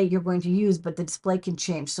display you're going to use, but the display can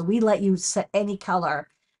change. So we let you set any color,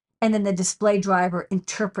 and then the display driver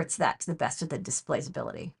interprets that to the best of the display's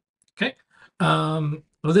ability. Okay.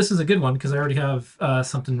 Well, this is a good one because I already have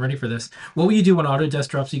something ready for this. What will you do when Autodesk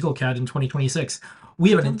drops EagleCAD in 2026?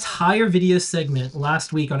 We have an entire video segment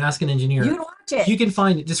last week on Ask an Engineer. You can watch it. You can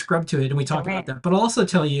find it, just scrub to it, and we talked about that. But I'll also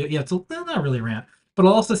tell you, it's not really a rant, but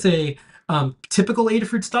I'll also say typical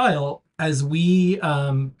Adafruit style, as we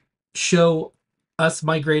show us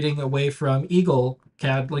migrating away from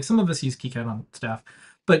EagleCAD, like some of us use KiCad on staff,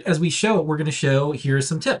 but as we show it, we're going to show, here's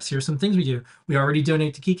some tips, here's some things we do. We already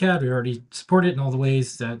donate to KiCad, we already support it in all the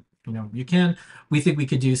ways that you can. We think we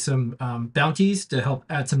could do some bounties to help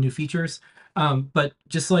add some new features. But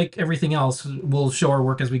just like everything else, we'll show our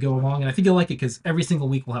work as we go along. And I think you'll like it because every single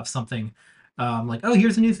week we'll have something like, oh,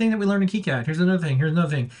 here's a new thing that we learned in KiCad. Here's another thing. Here's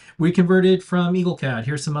another thing. We converted from EagleCAD.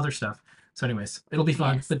 Here's some other stuff. So anyways, it'll be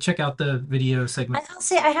fun. Yes. But check out the video segment. I'll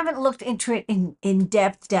say I haven't looked into it in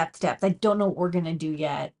depth. I don't know what we're going to do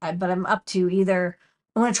yet. But I'm up to either,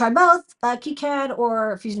 I want to try both KiCad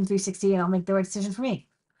or Fusion 360, and I'll make the right decision for me.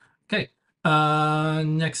 Okay.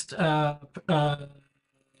 Next up,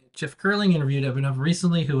 Jeff Curling interviewed Abhinav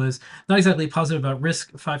recently, who was not exactly positive about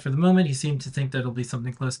RISC-V for the moment. He seemed to think that it'll be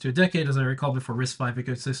something close to a decade, as I recall, before RISC-V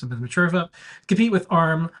ecosystem is mature enough to compete with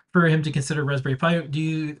ARM for him to consider Raspberry Pi.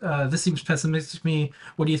 This seems pessimistic to me.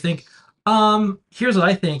 What do you think? Here's what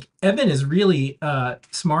I think. Evan is really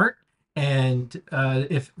smart, and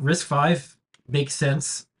if RISC-V makes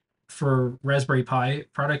sense for Raspberry Pi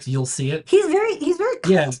products, you'll see it. He's very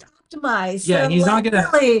cost optimized. Yeah, so he's not gonna.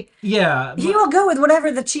 Really, yeah, he will go with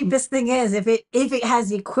whatever the cheapest thing is if it has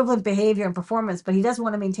the equivalent behavior and performance, but he doesn't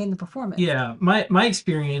want to maintain the performance. Yeah, my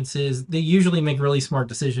experience is they usually make really smart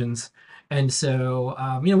decisions, and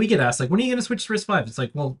so we get asked like, when are you going to switch to RISC-V? It's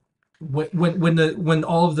like, well, when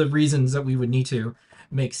all of the reasons that we would need to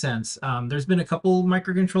make sense. There's been a couple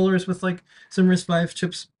microcontrollers with like some RISC-V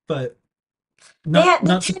chips, but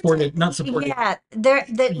not supported. Yeah,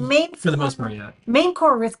 the main for the most part, yeah. Main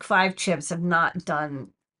core RISC-V chips have not done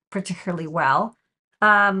particularly well.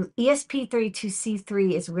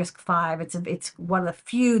 ESP32C3 is RISC-V. It's one of the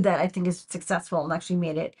few that I think is successful and actually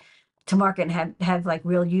made it to market and have like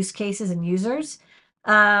real use cases and users.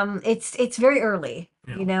 It's very early,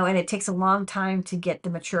 and it takes a long time to get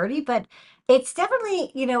the maturity, but it's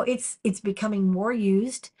definitely, it's becoming more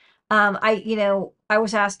used. I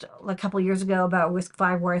was asked a couple of years ago about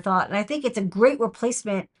RISC-V where I thought, and I think it's a great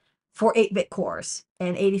replacement for 8-bit cores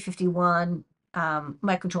and 8051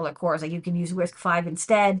 microcontroller cores. Like, you can use RISC-V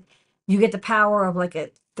instead. You get the power of like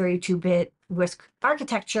a 32-bit RISC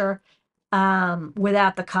architecture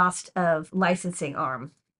without the cost of licensing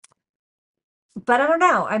ARM. But I don't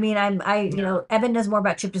know. I mean, Evan knows more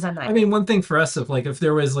about chip design than I do. I mean, one thing for us, if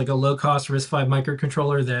there was like a low-cost RISC-V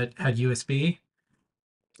microcontroller that had USB,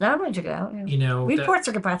 I'm gonna check it out. Yeah. We port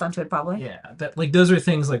CircuitPython to it probably. Yeah, those are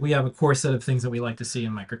things like we have a core set of things that we like to see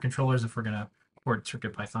in microcontrollers if we're gonna port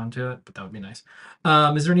CircuitPython to it, but that would be nice.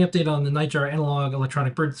 Is there any update on the Nightjar analog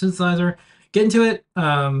electronic bird synthesizer? Get into it.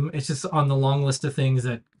 It's just on the long list of things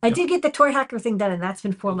that I did get the toy hacker thing done, and that's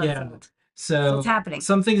been 4 months old. So it's happening.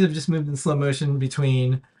 Some things have just moved in slow motion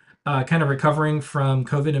between kind of recovering from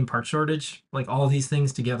COVID and part shortage. Like all these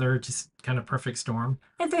things together, just kind of perfect storm.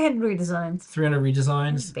 And 300 redesigns. 300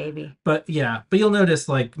 redesigns. Baby. But yeah, but you'll notice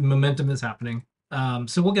like momentum is happening.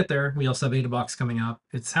 So we'll get there. We also have Beta Box coming up.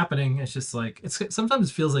 It's happening. It's just like it's sometimes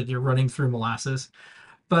it feels like you're running through molasses.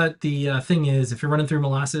 But the thing is, if you're running through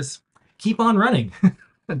molasses, keep on running.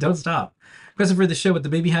 Don't stop. Question for the show with the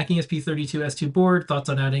Baby Hacking SP32S2 board. Thoughts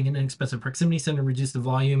on adding an inexpensive proximity sensor to reduce the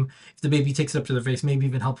volume if the baby takes it up to their face? Maybe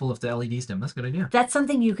even helpful if the LED's dim. That's a good idea. That's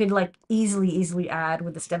something you could like easily add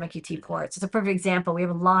with the STEM QT ports. It's a perfect example. We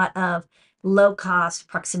have a lot of low cost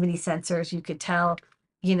proximity sensors. You could tell,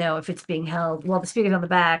 you know, if it's being held, well, the speaker's on the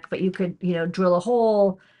back, but you could, you know, drill a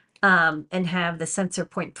hole and have the sensor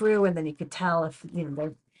point through, and then you could tell if, you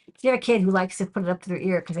know, if you have a kid who likes to put it up to their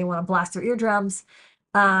ear because they want to blast their eardrums,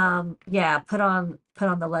 yeah, put on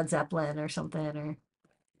the Led Zeppelin or something, or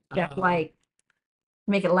Jack White,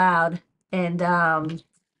 make it loud, and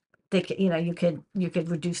they could, you know, you could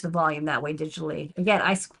reduce the volume that way digitally. Again,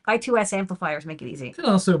 I2S amplifiers make it easy. You can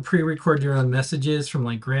also pre-record your own messages from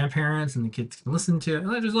like grandparents, and the kids can listen to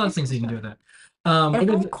it. There's a lot of things you can do with that. And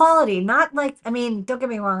high quality, not like, I mean, don't get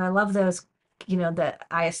me wrong, I love those, you know, the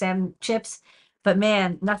ISM chips, but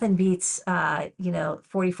man, nothing beats, you know,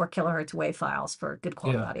 44 kilohertz WAV files for good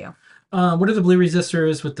quality audio. What are the blue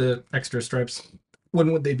resistors with the extra stripes?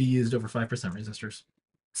 When would they be used over 5% resistors?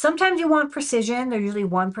 Sometimes you want precision. They're usually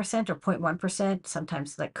 1% or 0.1%.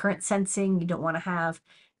 Sometimes like current sensing, you don't want to have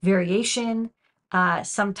variation.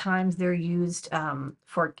 Sometimes they're used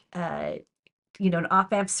for, you know, an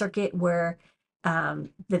op-amp circuit where you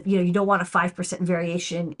know, you don't want a 5%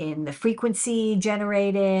 variation in the frequency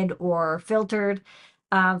generated or filtered.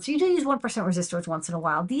 So you do use 1% resistors once in a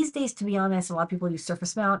while. These days, to be honest, a lot of people use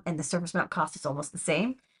surface mount, and the surface mount cost is almost the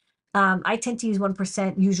same. I tend to use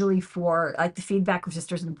 1% usually for like the feedback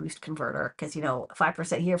resistors and the boost converter, because, you know,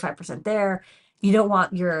 5% here, 5% there. You don't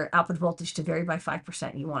want your output voltage to vary by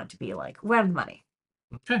 5%. You want it to be like right on the money.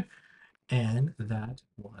 Okay. And that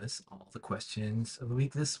was all the questions of the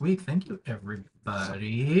week this week. Thank you,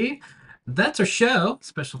 everybody. That's our show.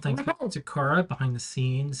 Special thanks to Cara behind the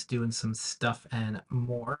scenes, doing some stuff and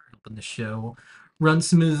more, helping the show run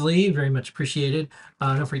smoothly. Very much appreciated.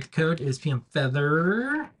 Don't forget the code is PM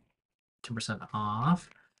Feather, 10% off.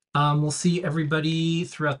 We'll see everybody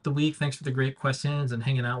throughout the week. Thanks for the great questions and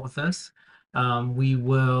hanging out with us. We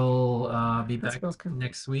will be back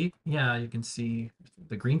next week. Yeah, you can see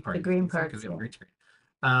the green part. The green part. We have a green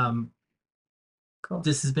screen. Cool.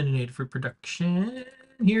 This has been an Adafruit production.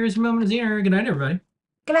 Here's your moment of Xener. Good night, everybody.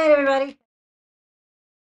 Good night, everybody.